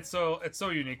 though, it's so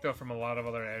unique though from a lot of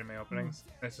other anime openings.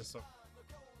 It's just so.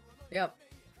 Yep.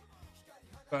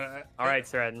 But All right,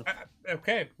 Seren.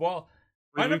 okay, well,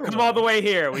 my We've number come one- all the way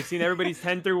here. We've seen everybody's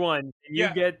 10 through 1. And you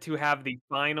Yeah. get to have the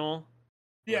final.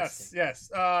 Yes.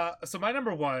 So my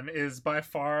number one is by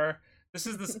far. This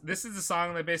is the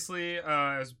song that basically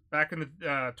is back in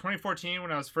the 2014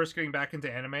 when I was first getting back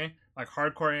into anime, like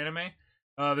hardcore anime.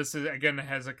 This is again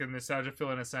has like a nostalgia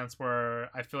feel in a sense where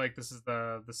I feel like this is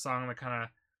the song that kind of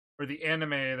or the anime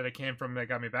that I came from that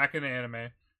got me back into anime.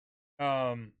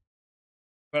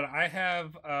 But I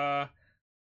have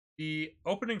the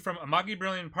opening from Amagi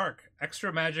Brilliant Park,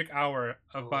 Extra Magic Hour,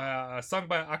 sung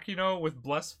by Akino with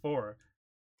Bless 4.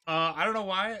 I don't know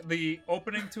why the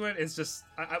opening to it is just.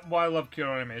 I love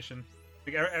Kyoto Animation.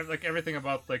 Like everything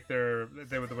about like the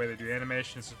way they do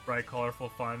animation is just bright, colorful,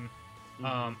 fun.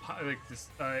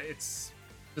 It's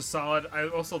just solid. I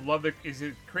also love the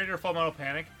creator of Full Metal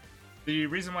Panic. The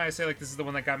reason why I say like this is the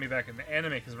one that got me back into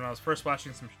anime because when I was first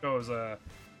watching some shows,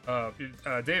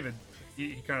 David,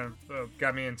 he kind of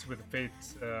got me into with the Fate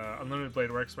Unlimited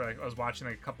Blade Works where I was watching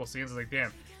like a couple scenes. I was like,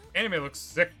 damn, anime looks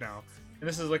sick now. And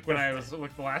this is like when I was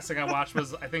like the last thing I watched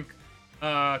was I think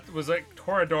was like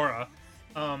Toradora.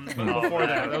 Before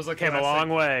that was like the Came a last long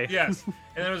thing. way. Yes, and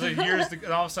then it was like years, and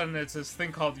all of a sudden it's this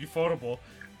thing called Ufotable,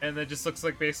 and it just looks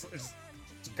like basically it's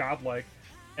godlike.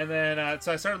 And then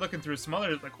so I started looking through some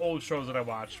other like old shows that I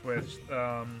watched, which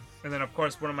and then of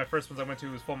course one of my first ones I went to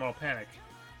was Full Metal Panic,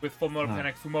 with Full Metal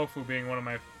Panic Fumofu being one of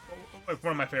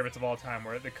my favorites of all time.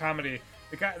 Where the comedy,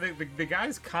 the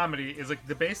guy's comedy is like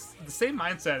the same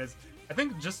mindset as I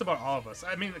think just about all of us.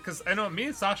 I mean, because I know me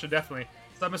and Sasha definitely.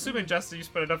 So I'm assuming Justin, you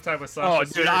spent enough time with Sasha. Oh,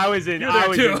 dude, I was in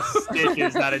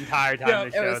stitches that entire time Yeah,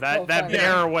 of the it show. was That so that funny.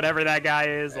 bear or whatever that guy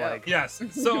is, Yeah. like, Yes.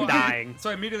 So dying. So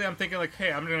immediately I'm thinking like,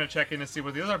 hey, I'm gonna check in to see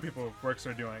what the other people works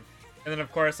are doing. And then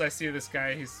of course I see this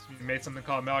guy. He made something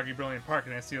called Malagi Brilliant Park,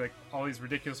 and I see like all these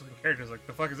ridiculous looking characters. Like,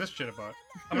 the fuck is this shit about?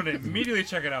 I'm gonna immediately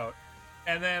check it out.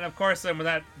 And then of course, then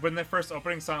when the first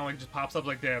opening song like just pops up,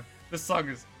 like, damn, this song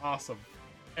is awesome.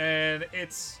 And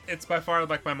it's by far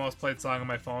like my most played song on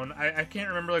my phone. I can't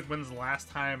remember like when's the last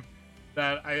time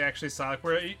that I actually saw like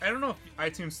where I don't know if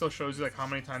iTunes still shows you like how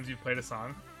many times you've played a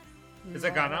song. Is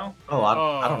it gone now? Oh,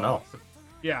 I don't know.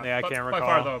 Yeah, Yeah, I but can't by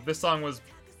far recall. though, this song was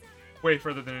way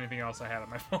further than anything else I had on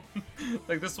my phone.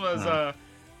 Like this was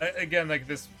again like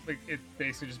this like it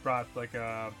basically just brought like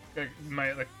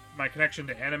my connection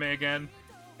to anime again,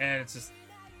 and it's just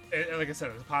like I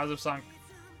said, it's a positive song,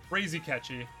 crazy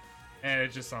catchy, and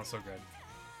it just sounds so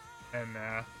good. And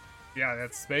yeah,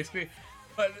 that's basically.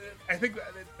 But I think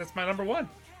that's my number one.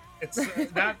 It's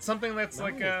not something that's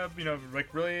like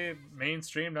like really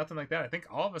mainstream, nothing like that. I think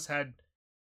all of us had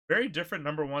very different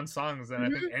number one songs than I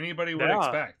think anybody would Yeah.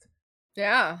 expect.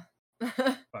 Yeah.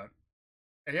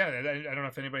 And yeah, I don't know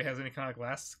if anybody has any kind of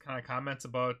last kind of comments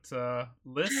about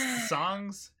lists,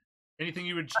 songs, anything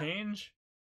you would change.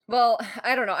 Well,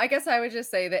 I don't know. I guess I would just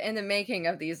say that in the making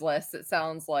of these lists, it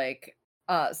sounds like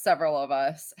several of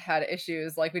us had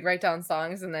issues. Like we'd write down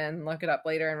songs and then look it up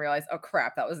later and realize, oh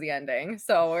crap, that was the ending.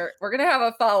 So we're gonna have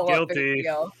a follow up Guilty.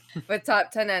 video with top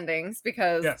 10 endings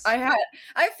because Yes. I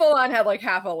full on had like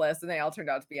half a list and they all turned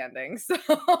out to be endings. So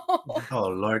Oh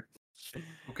Lord.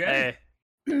 Okay. Hey,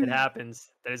 it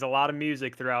happens. There's a lot of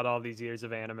music throughout all these years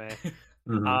of anime.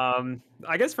 Mhm.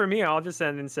 I guess for me, I'll just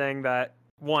end in saying that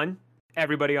one,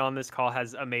 everybody on this call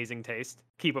has amazing taste.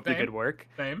 Keep up the Same. good work.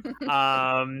 Same.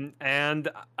 And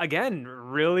again,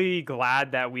 really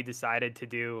glad that we decided to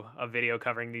do a video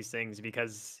covering these things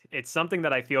because it's something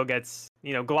that I feel gets,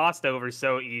 glossed over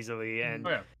so easily. And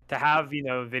Oh yeah. to have,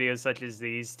 videos such as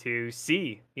these to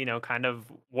see, kind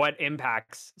of what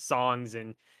impacts songs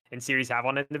and series have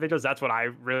on individuals, that's what I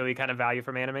really kind of value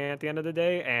from anime at the end of the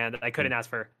day. And I couldn't ask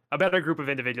for a better group of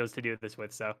individuals to do this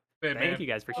with. So Hey, thank man. you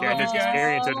guys for sharing this Thank you, guys.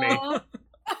 experience with me. Aw.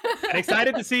 And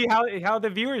excited to see how the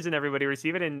viewers and everybody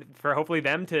receive it, and for hopefully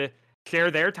them to share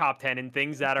their top 10 and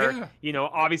things that are Yeah.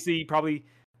 obviously probably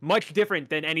much different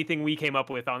than anything we came up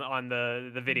with on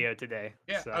the video today.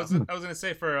 Yeah, So. I was gonna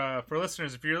say for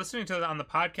listeners, if you're listening to it on the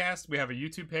podcast, we have a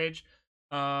YouTube page,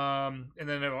 and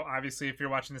then obviously if you're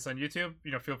watching this on YouTube,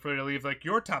 feel free to leave like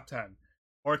your top 10.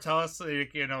 or tell us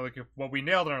like, like what we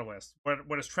nailed on our list,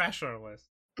 what is trash on our list,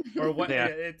 or what. Yeah.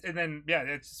 And then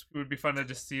it would be fun to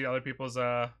just see other people's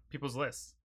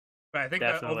lists. But I think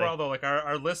that Definitely. overall though, like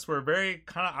our lists were very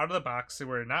kind of out of the box. They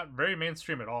were not very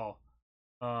mainstream at all.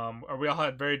 Or we all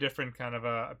had very different kind of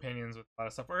opinions with a lot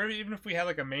of stuff. Or even if we had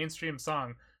like a mainstream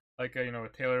song, like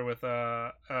Taylor with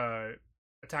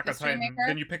Attack on Titan, Maker?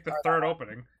 then you pick the third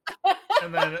opening,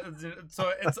 and then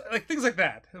so it's like things like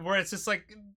that where it's just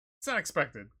like it's not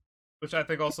expected, which I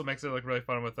think also makes it look really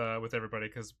fun with everybody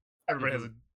because everybody has a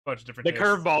bunch of different. The tastes.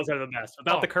 curveballs are the best.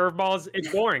 Without the curveballs, it's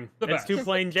boring. The It's too best.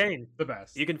 plain Jane. The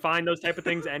best. You can find those type of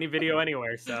things any video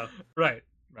anywhere. So Right.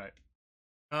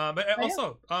 But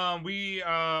also, we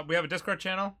have a Discord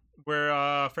channel.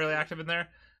 We're fairly active in there.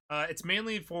 It's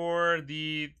mainly for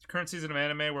the current season of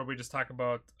anime, where we just talk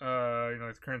about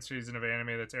the current season of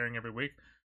anime that's airing every week.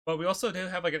 But we also do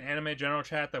have like an anime general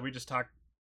chat that we just talk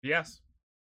BS.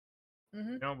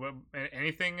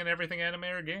 Anything and everything anime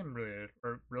or game related,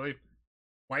 or really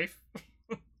wife.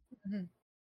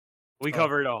 we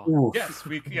cover it all. Oof.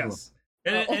 Yes.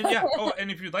 And yeah. Oh,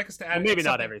 and if you'd like us to add, Well, maybe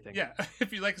not something- everything. Yeah,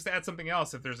 if you'd like us to add something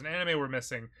else, if there's an anime we're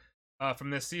missing from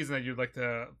this season that you'd like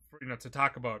to to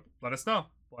talk about, let us know.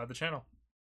 We'll add the channel.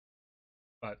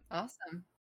 But Awesome.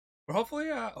 But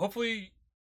hopefully,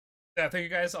 thank you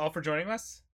guys all for joining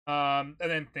us. And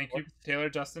then thank you Taylor,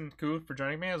 Justin, Koo for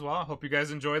joining me as well. I hope you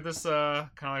guys enjoyed this kind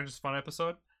of like just fun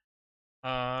episode.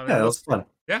 Yeah, it was fun.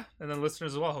 Yeah, and then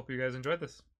listeners as well. Hope you guys enjoyed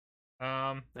this.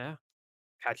 Yeah.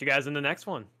 Catch you guys in the next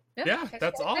one. Yeah, catch you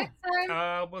that's guys all. next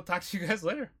time. We'll talk to you guys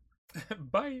later.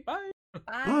 Bye. Bye.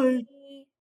 Bye.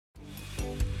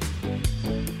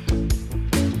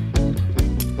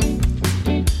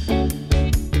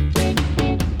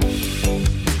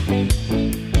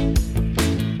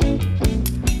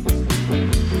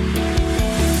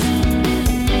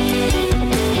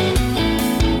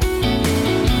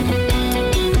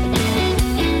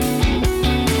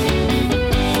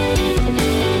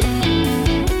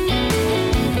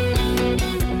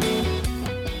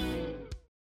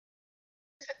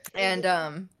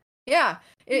 And yeah,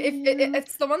 if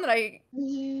it's the one that I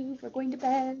We're going to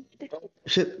bed.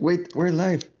 Shit, wait, we're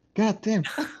live. God damn.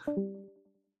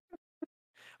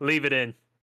 Leave it in.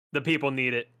 The people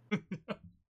need it.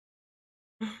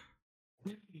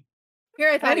 here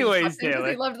I thought Anyways, he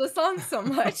Taylor. loved the song so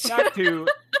much. Back to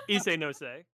Issei no Se.